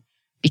interesting,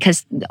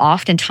 because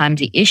oftentimes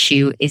the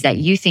issue is that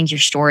you think your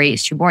story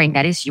is too boring.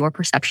 That is your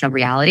perception of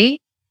reality.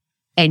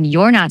 And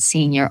you're not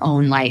seeing your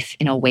own life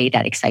in a way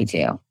that excites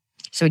you.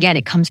 So again,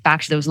 it comes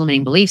back to those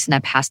limiting beliefs and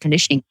that past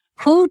conditioning.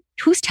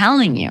 Who's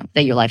telling you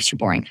that your life's too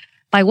boring?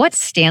 By what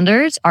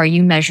standards are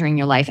you measuring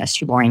your life as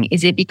too boring?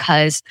 Is it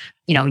because,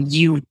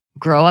 you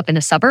grow up in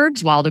the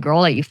suburbs while the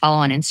girl that you follow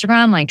on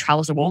Instagram like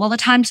travels the world all the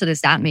time? So does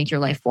that make your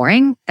life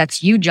boring?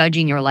 That's you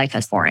judging your life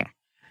as boring.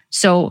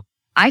 So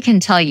I can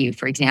tell you,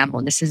 for example,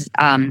 and this is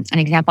an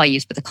example I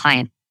used with a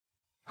client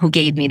who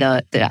gave me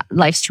the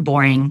life's too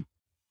boring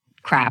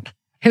crap.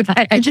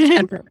 I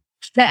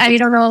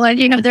don't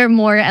know, there are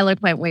more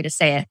eloquent way to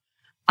say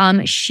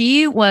it.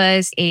 She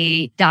was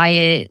a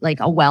diet,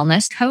 like a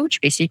wellness coach,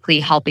 basically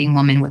helping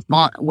women with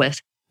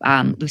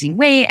losing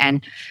weight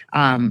and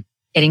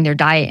getting their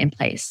diet in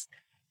place.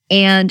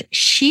 And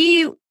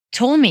she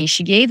told me,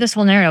 she gave this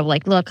whole narrative,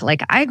 like, look,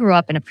 like I grew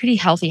up in a pretty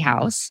healthy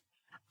house.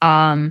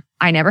 I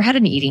never had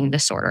an eating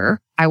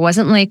disorder. I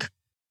wasn't like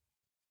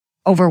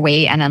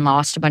overweight and then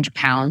lost a bunch of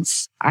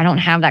pounds. I don't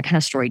have that kind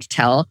of story to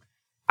tell.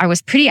 I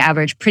was pretty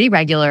average, pretty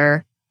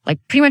regular, like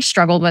pretty much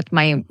struggled with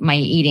my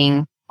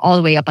eating all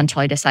the way up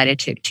until I decided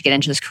to get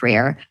into this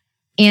career.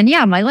 And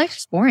yeah, my life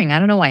is boring. I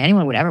don't know why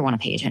anyone would ever want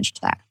to pay attention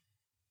to that.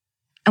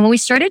 And when we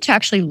started to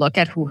actually look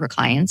at who her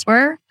clients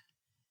were,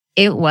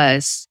 it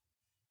was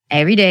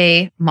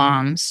everyday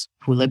moms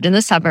who lived in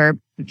the suburb.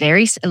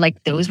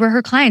 Those were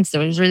her clients.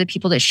 Those were the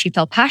people that she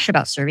felt passionate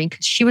about serving,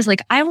 because she was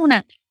like, I want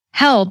to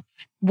help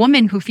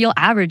women who feel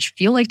average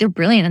feel like they're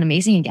brilliant and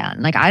amazing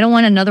again. Like I don't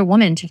want another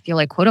woman to feel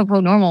like quote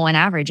unquote normal and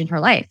average in her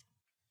life.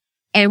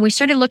 And we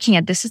started looking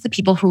at, this is the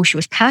people who she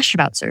was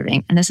passionate about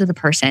serving. And this is the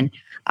person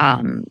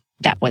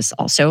that was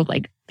also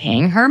like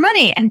paying her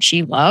money. And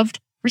she loved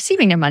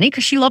receiving their money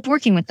because she loved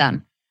working with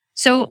them.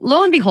 So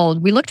lo and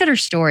behold, we looked at her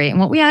story, and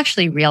what we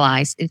actually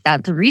realized is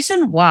that the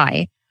reason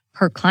why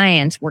her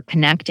clients were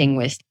connecting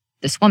with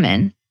this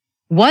woman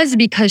was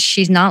because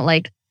she's not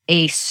like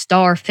a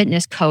star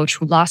fitness coach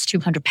who lost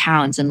 200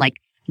 pounds and like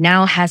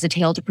now has a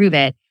tail to prove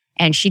it.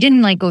 And she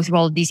didn't like go through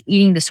all of these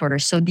eating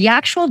disorders. So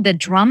the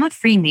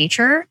drama-free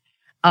nature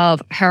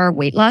of her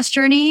weight loss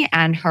journey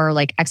and her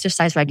like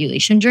exercise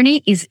regulation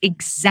journey is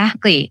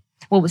exactly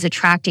what was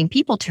attracting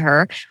people to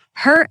her.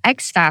 Her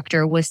X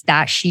factor was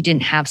that she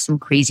didn't have some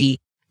crazy,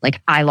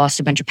 like I lost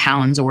a bunch of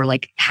pounds or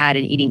like had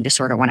an eating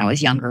disorder when I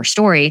was younger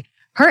story.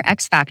 Her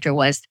X factor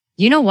was,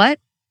 you know what?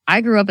 I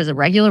grew up as a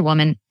regular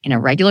woman in a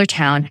regular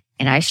town,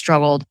 and I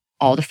struggled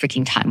all the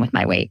freaking time with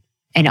my weight.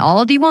 And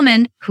all of the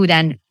women who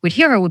then would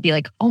hear her would be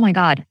like, oh my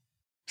God,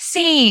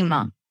 same,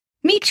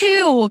 me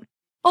too.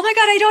 Oh my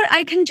God,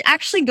 I can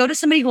actually go to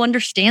somebody who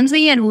understands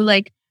me and who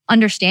like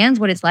understands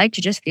what it's like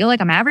to just feel like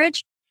I'm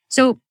average.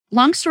 So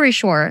long story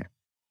short,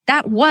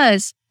 that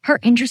was her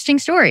interesting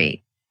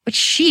story, but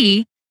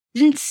she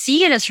didn't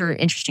see it as her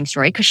interesting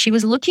story because she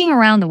was looking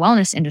around the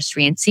wellness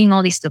industry and seeing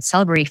all these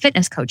celebrity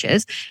fitness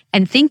coaches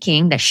and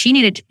thinking that she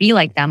needed to be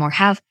like them or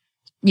have,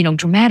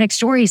 dramatic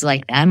stories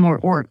like them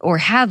or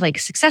have like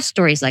success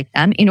stories like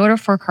them in order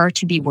for her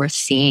to be worth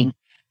seeing.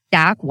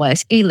 That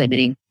was a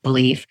limiting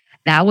belief.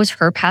 That was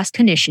her past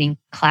conditioning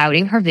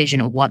clouding her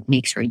vision of what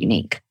makes her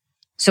unique.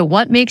 So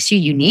what makes you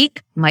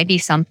unique might be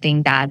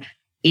something that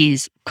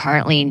is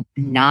currently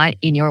not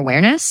in your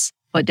awareness,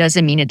 but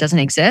doesn't mean it doesn't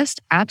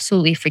exist.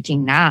 Absolutely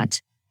freaking not.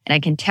 And I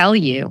can tell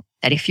you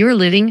that if you're a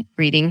living,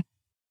 breathing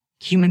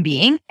human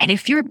being, and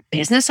if you're a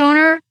business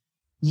owner,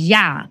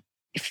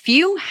 if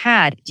you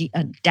had the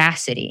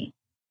audacity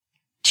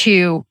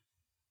to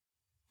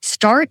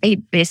start a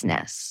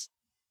business,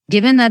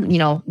 given that,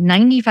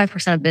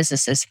 95% of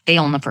businesses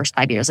fail in the first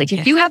 5 years. Like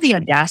if you have the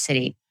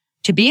audacity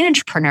to be an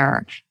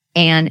entrepreneur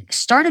and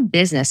start a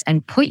business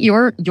and put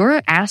your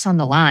ass on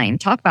the line,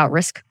 talk about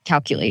risk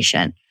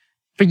calculation,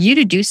 for you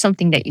to do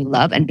something that you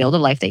love and build a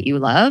life that you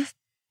love,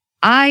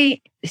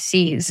 I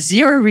see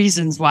zero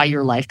reasons why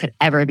your life could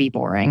ever be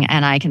boring.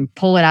 And I can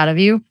pull it out of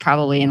you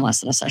probably in less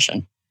than a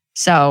session.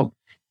 So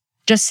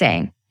just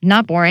saying,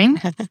 not boring.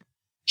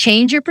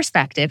 Change your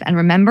perspective. And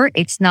remember,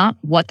 it's not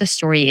what the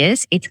story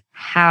is. It's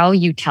how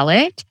you tell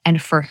it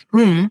and for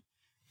whom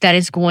that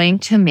is going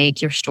to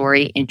make your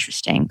story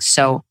interesting.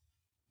 So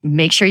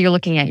make sure you're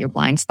looking at your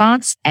blind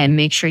spots and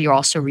make sure you're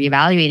also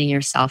reevaluating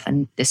yourself.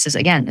 And this is,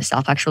 again, the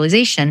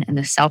self-actualization and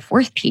the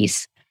self-worth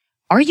piece.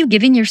 Are you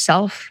giving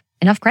yourself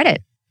enough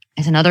credit?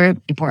 Is another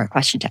important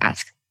question to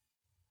ask.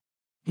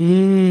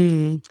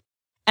 And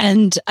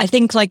I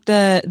think like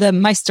the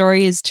my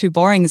story is too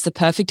boring is the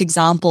perfect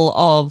example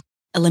of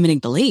a limiting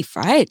belief,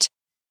 right?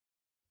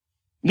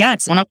 Yeah,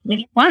 it's one of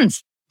the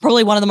ones.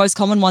 Probably one of the most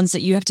common ones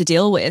that you have to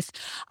deal with.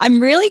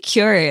 I'm really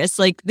curious,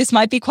 like this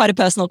might be quite a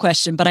personal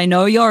question, but I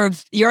know you're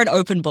an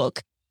open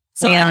book.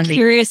 So I'm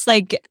curious,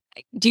 like,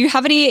 do you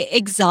have any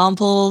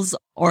examples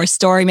or a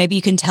story maybe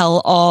you can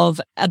tell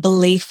of a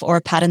belief or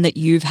a pattern that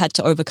you've had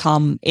to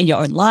overcome in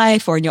your own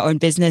life or in your own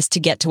business to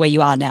get to where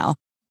you are now?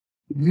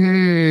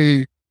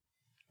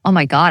 Oh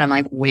my God. I'm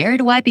like, where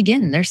do I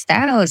begin? There's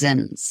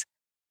thousands.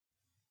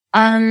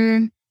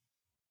 I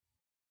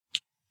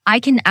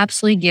can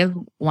absolutely give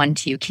one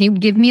to you. Can you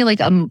give me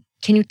can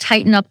you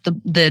tighten up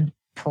the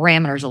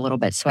parameters a little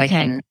bit so I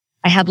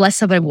have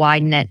less of a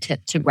wide net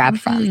to grab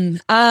from?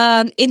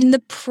 In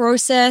the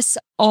process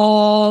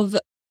of,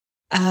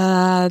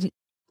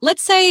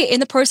 let's say in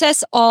the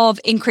process of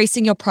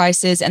increasing your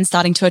prices and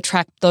starting to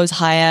attract those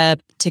higher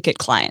ticket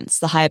clients,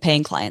 the higher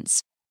paying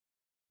clients.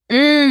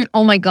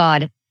 Oh my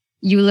God.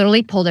 You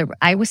literally pulled it.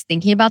 I was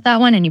thinking about that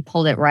one and you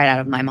pulled it right out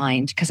of my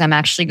mind because I'm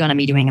actually going to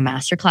be doing a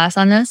masterclass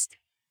on this.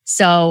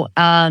 So,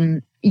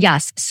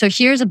 yes. So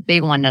here's a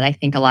big one that I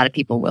think a lot of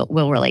people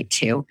will relate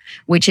to,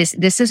 which is,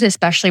 this is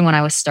especially when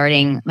I was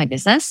starting my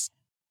business.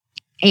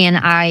 And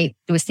I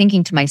was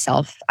thinking to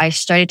myself, I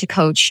started to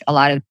coach a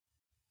lot of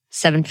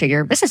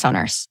 7-figure business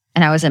owners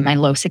and I was in my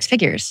low 6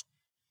 figures.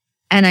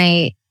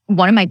 And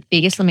one of my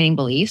biggest limiting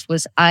beliefs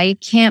was I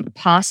can't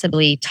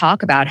possibly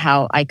talk about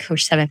how I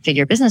coach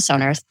 7-figure business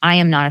owners. I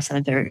am not a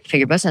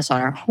 7-figure business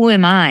owner. Who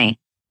am I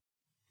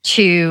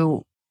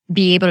to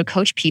be able to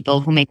coach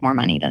people who make more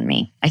money than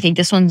me? I think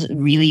this one's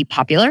really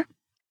popular.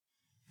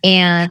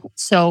 And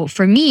so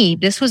for me,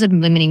 this was a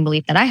limiting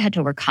belief that I had to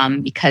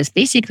overcome because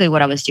basically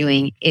what I was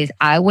doing is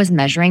I was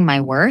measuring my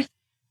worth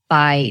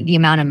by the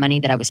amount of money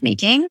that I was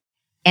making.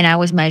 And I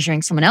was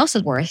measuring someone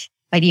else's worth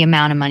by the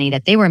amount of money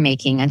that they were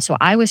making. And so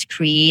I was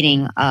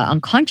creating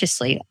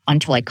unconsciously,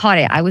 until I caught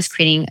it, I was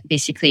creating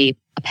basically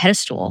a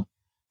pedestal.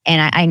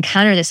 And I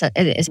encounter this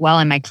as well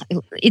in my,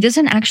 it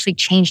doesn't actually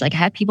change. Like I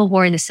have people who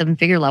are in the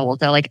 7-figure level.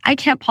 They're like, I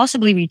can't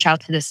possibly reach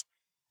out to this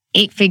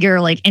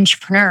 8-figure like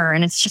entrepreneur.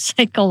 And it's just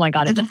like, oh my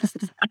God, it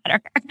doesn't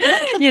matter,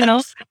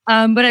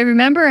 But I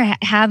remember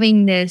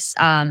having this,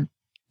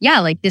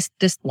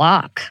 this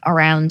block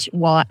around,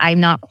 well,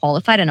 I'm not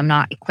qualified and I'm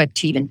not equipped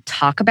to even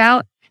talk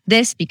about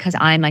this because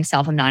I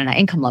myself am not in that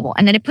income level.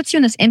 And then it puts you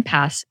in this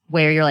impasse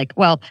where you're like,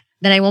 well,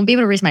 then I won't be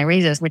able to raise my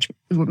raises, which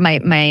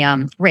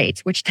my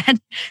rates, which then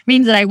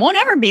means that I won't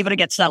ever be able to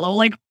get to that level.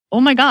 Like,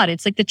 oh my God,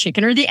 it's like the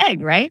chicken or the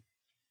egg, right?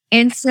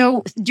 And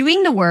so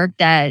doing the work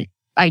that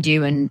I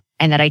do and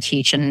that I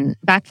teach, and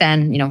back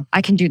then,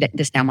 I can do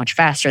this now much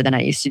faster than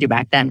I used to do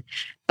back then.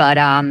 But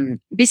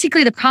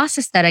basically the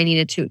process that I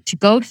needed to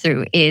go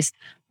through is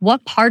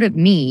what part of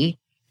me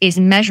is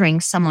measuring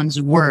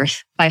someone's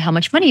worth by how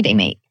much money they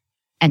make.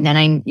 And then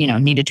I,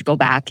 needed to go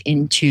back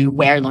into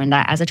where I learned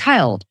that as a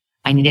child.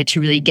 I needed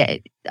to really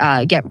get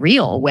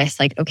real with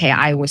like, okay,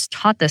 I was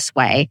taught this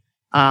way.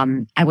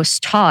 I was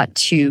taught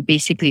to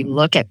basically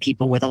look at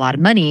people with a lot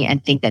of money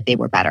and think that they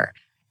were better.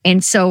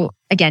 And so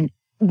again,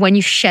 when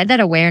you shed that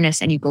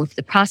awareness and you go through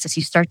the process,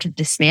 you start to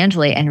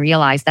dismantle it and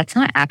realize that's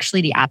not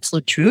actually the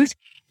absolute truth.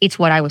 It's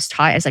what I was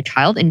taught as a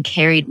child and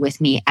carried with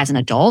me as an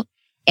adult.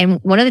 And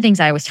one of the things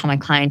I always tell my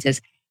clients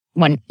is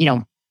when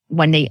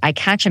I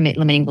catch a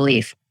limiting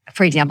belief,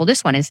 for example,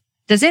 this one is,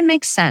 does it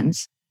make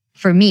sense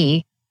for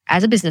me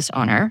as a business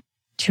owner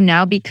to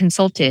now be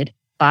consulted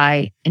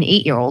by an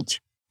 8-year-old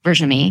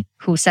version of me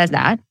who says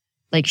that?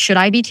 Like, should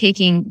I be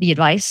taking the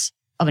advice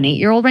of an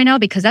 8-year-old right now?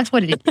 Because that's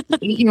what it is,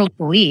 8-year-old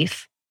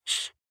belief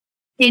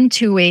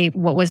into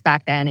what was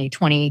back then a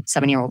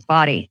 27-year-old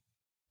body.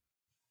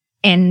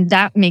 And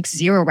that makes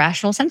zero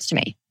rational sense to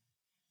me.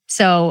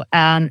 So,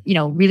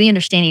 really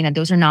understanding that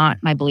those are not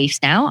my beliefs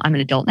now. I'm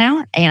an adult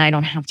now and I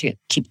don't have to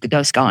keep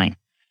those going.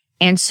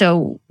 And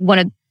so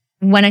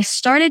when I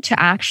started to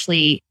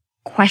actually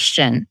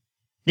question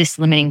this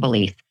limiting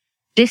belief,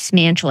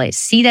 dismantle it,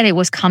 see that it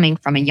was coming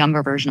from a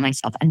younger version of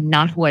myself and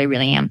not who I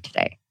really am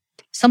today,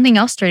 something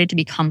else started to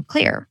become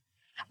clear,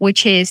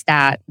 which is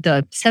that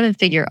the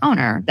 7-figure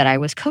owner that I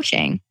was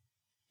coaching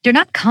they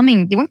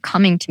weren't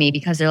coming to me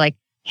because they're like,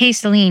 hey,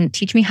 Celine,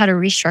 teach me how to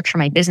restructure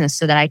my business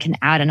so that I can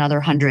add another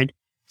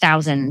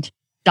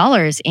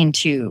 $100,000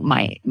 into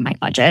my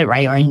budget,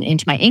 right? Or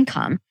into my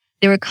income.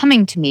 They were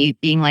coming to me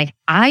being like,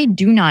 I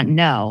do not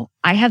know.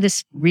 I have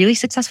this really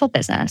successful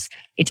business.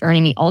 It's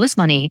earning me all this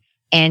money.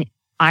 And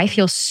I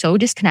feel so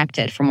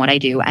disconnected from what I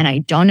do. And I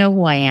don't know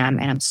who I am.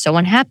 And I'm so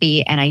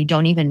unhappy. And I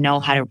don't even know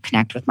how to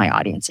connect with my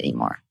audience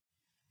anymore.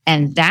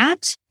 And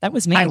that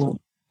was me. I will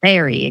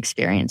very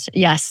experienced.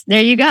 Yes,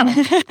 there you go.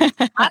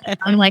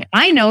 I'm like,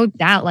 I know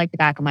that like the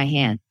back of my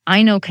hand.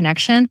 I know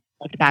connection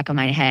like the back of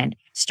my head.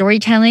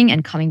 Storytelling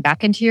and coming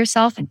back into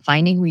yourself and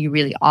finding who you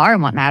really are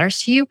and what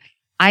matters to you.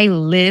 I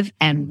live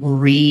and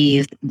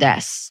breathe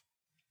this.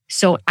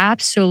 So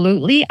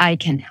absolutely, I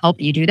can help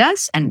you do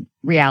this. And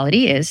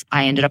reality is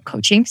I ended up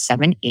coaching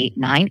 7, 8,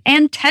 9,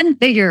 and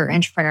 10-figure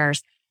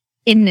entrepreneurs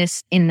in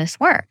this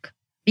work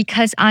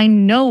because I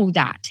know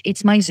that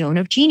it's my zone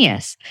of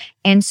genius.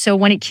 And so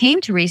when it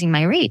came to raising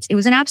my rates, it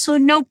was an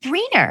absolute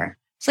no-brainer.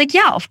 It's like,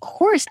 yeah, of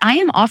course, I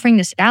am offering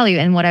this value.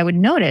 And what I would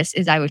notice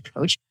is I would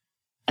coach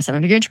a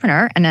 7-figure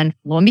entrepreneur and then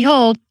lo and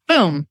behold,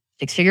 boom,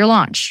 6-figure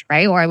launch,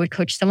 right? Or I would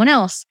coach someone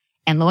else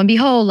and lo and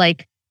behold,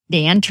 like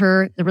they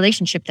enter the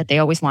relationship that they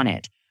always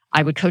wanted.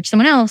 I would coach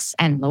someone else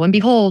and lo and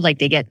behold, like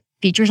they get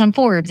features on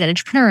Forbes and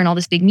Entrepreneur and all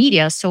this big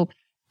media. So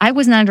I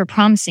was not ever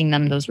promising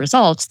them those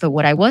results, but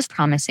what I was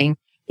promising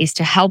is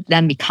to help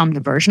them become the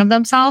version of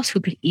themselves who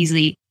could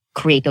easily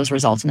create those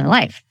results in their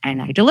life.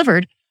 And I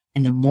delivered.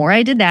 And the more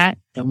I did that,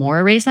 the more I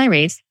raised my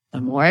rates,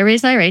 the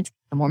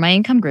more my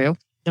income grew,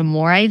 the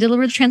more I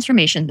delivered the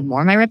transformation, the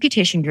more my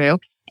reputation grew.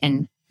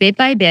 And bit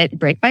by bit,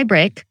 brick by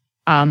brick,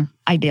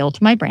 I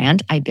built my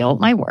brand, I built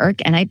my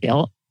work, and I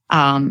built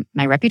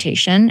my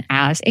reputation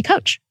as a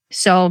coach.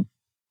 So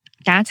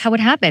that's how it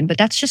happened. But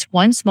that's just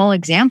one small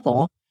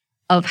example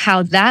of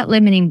how that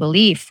limiting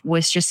belief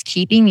was just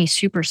keeping me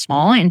super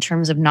small in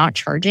terms of not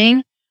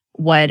charging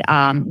what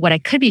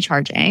I could be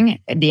charging,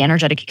 the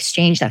energetic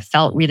exchange that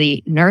felt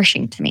really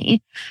nourishing to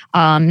me.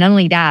 Not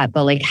only that,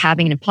 but like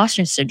having an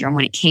imposter syndrome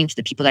when it came to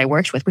the people that I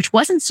worked with, which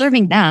wasn't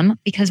serving them,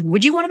 because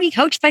would you want to be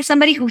coached by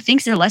somebody who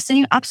thinks they're less than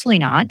you? Absolutely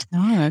not.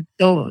 No.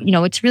 So,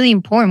 it's really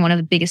important. One of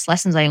the biggest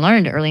lessons I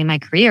learned early in my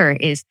career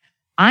is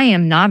I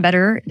am not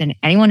better than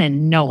anyone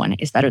and no one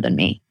is better than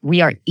me.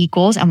 We are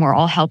equals and we're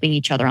all helping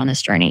each other on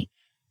this journey.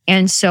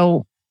 And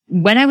so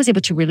when I was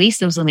able to release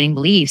those limiting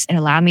beliefs, it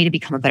allowed me to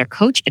become a better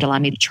coach. It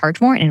allowed me to charge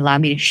more and it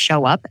allowed me to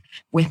show up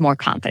with more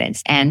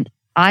confidence. And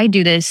I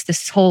do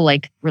this whole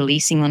like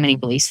releasing limiting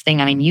beliefs thing.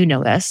 I mean, you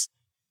know this.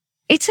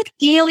 It's a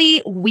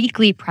daily,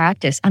 weekly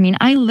practice. I mean,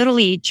 I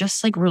literally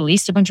just like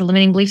released a bunch of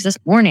limiting beliefs this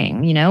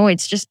morning.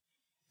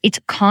 It's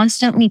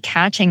constantly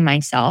catching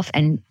myself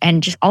and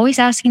just always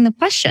asking the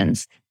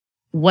questions.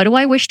 What do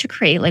I wish to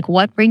create? Like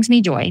what brings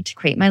me joy to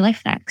create my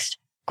life next?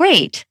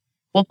 Great.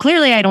 Well,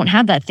 clearly I don't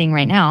have that thing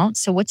right now.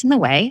 So what's in the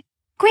way?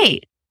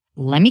 Great.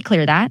 Let me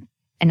clear that.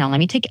 And now let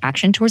me take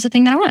action towards the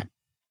thing that I want.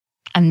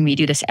 And we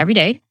do this every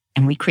day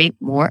and we create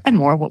more and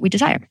more what we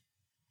desire.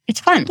 It's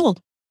fun. Simple.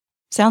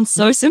 Sounds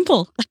so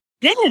simple.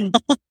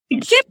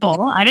 It's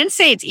simple. I didn't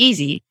say it's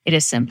easy. It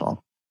is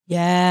simple.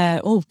 Yeah.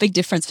 Oh, big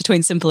difference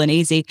between simple and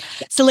easy.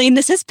 Celine,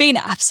 this has been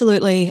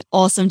absolutely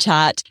awesome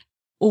chat.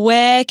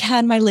 Where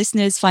can my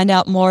listeners find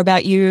out more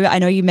about you? I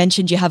know you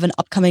mentioned you have an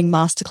upcoming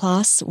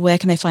masterclass. Where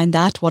can they find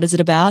that? What is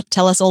it about?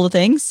 Tell us all the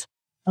things.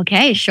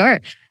 Okay,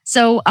 sure.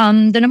 So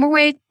the number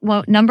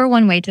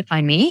one way to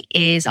find me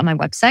is on my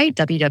website,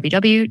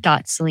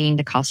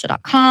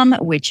 www.CelineDaCosta.com,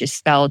 which is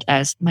spelled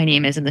as my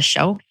name is in the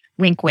show.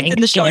 Wink, wink.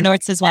 In the show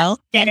notes as well.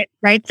 Get it,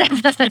 right?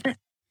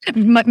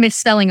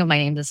 Misspelling of my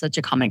name is such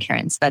a common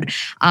occurrence. But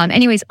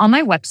anyways, on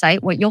my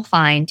website, what you'll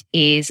find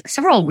is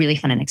several really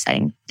fun and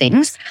exciting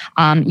things.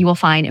 You will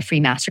find a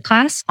free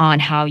masterclass on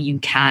how you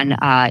can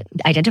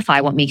identify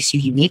what makes you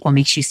unique, what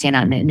makes you stand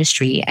out in the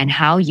industry, and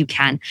how you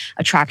can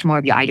attract more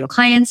of your ideal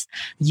clients.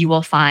 You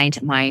will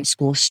find my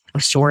school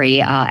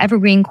story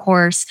evergreen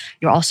course.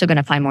 You're also going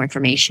to find more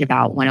information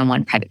about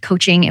one-on-one private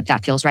coaching if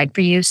that feels right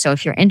for you. So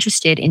if you're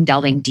interested in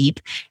delving deep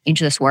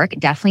into this work,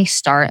 definitely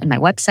start on my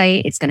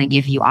website. It's going to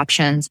give you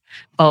options,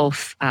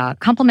 both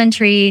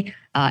complimentary,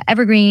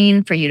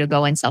 evergreen for you to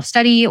go and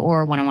self-study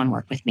or one-on-one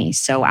work with me.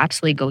 So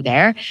absolutely go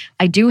there.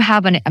 I do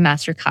have a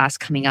masterclass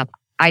coming up.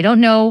 I don't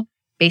know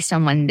based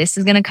on when this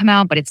is going to come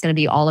out, but it's going to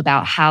be all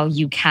about how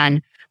you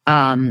can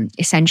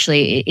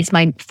essentially, it's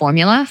my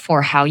formula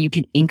for how you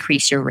can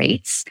increase your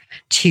rates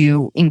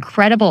to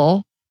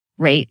incredible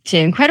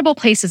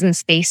places and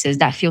spaces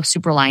that feel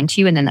super aligned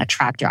to you and then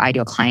attract your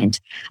ideal client.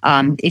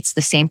 It's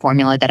the same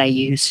formula that I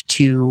use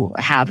to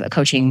have a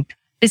coaching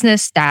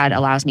business that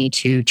allows me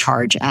to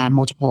charge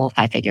multiple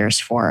 5 figures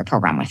for a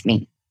program with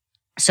me.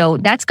 So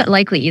that's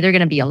likely either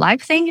going to be a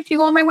live thing if you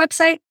go on my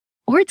website,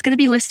 or it's going to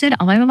be listed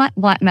on my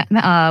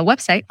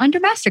website under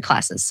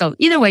masterclasses. So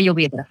either way, you'll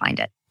be able to find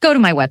it. Go to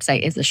my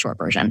website is the short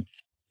version.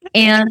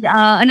 And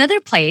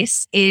another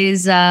place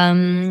is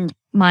my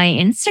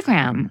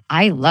Instagram.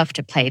 I love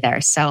to play there.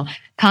 So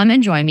come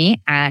and join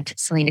me at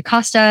Celine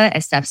DaCosta,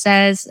 as Steph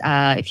says,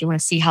 if you want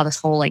to see how this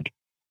whole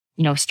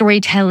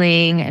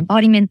storytelling,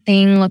 embodiment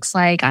thing looks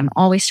like. I'm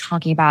always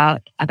talking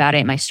about it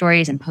in my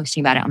stories and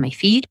posting about it on my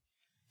feed.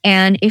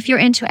 And if you're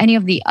into any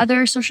of the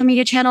other social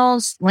media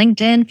channels,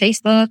 LinkedIn,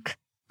 Facebook,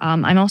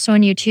 I'm also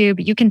on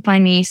YouTube. You can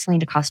find me, Celine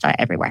DaCosta,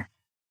 everywhere.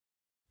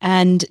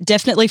 And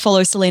definitely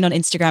follow Celine on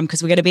Instagram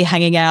because we're going to be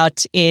hanging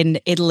out in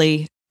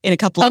Italy in a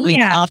couple of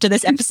weeks after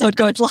this episode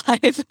goes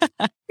live.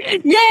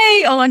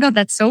 Yay! Oh my God,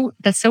 that's so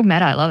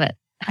meta. I love it.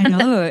 I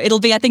know. It'll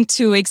be, I think,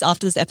 2 weeks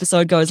after this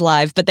episode goes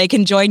live, but they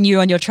can join you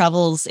on your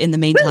travels in the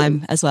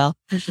meantime as well.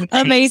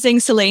 Amazing,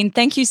 Celine.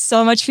 Thank you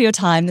so much for your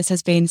time. This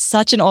has been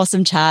such an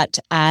awesome chat,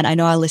 and I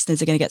know our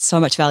listeners are going to get so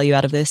much value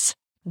out of this.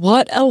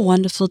 What a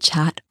wonderful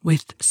chat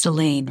with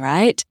Celine,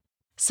 right?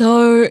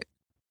 So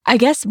I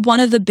guess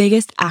one of the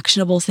biggest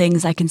actionable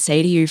things I can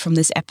say to you from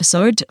this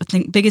episode, I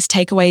think biggest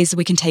takeaways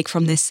we can take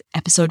from this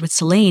episode with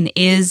Celine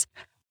is,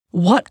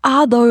 what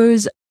are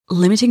those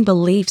limiting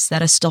beliefs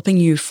that are stopping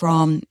you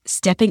from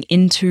stepping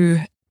into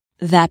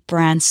that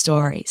brand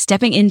story,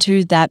 stepping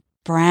into that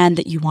brand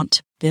that you want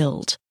to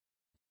build?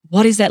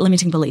 What is that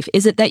limiting belief?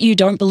 Is it that you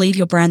don't believe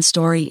your brand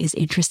story is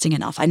interesting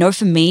enough? I know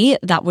for me,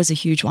 that was a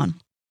huge one.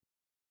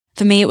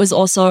 For me, it was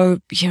also,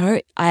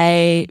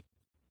 my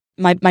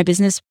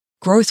business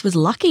growth was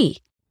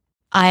lucky.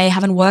 I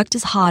haven't worked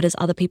as hard as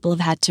other people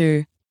have had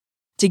to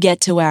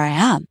get to where I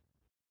am.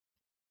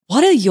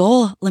 What are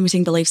your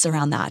limiting beliefs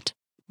around that?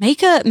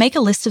 Make a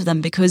list of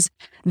them, because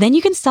then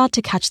you can start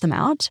to catch them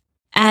out.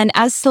 And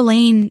as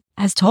Celine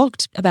has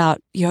talked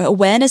about,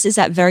 awareness is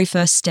that very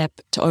first step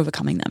to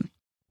overcoming them.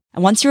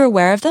 And once you're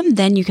aware of them,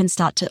 then you can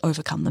start to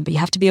overcome them, but you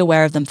have to be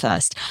aware of them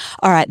first.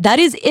 All right, that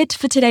is it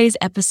for today's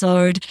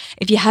episode.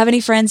 If you have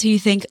any friends who you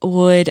think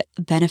would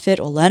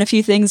benefit or learn a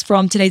few things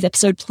from today's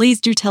episode,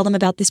 please do tell them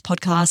about this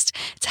podcast.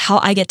 It's how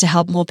I get to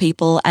help more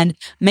people. And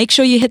make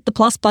sure you hit the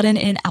plus button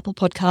in Apple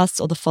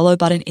Podcasts or the follow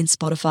button in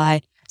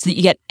Spotify, so that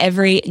you get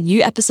every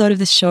new episode of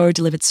this show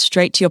delivered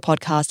straight to your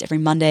podcast every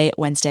Monday,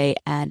 Wednesday,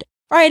 and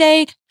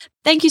Friday.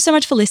 Thank you so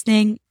much for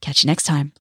listening. Catch you next time.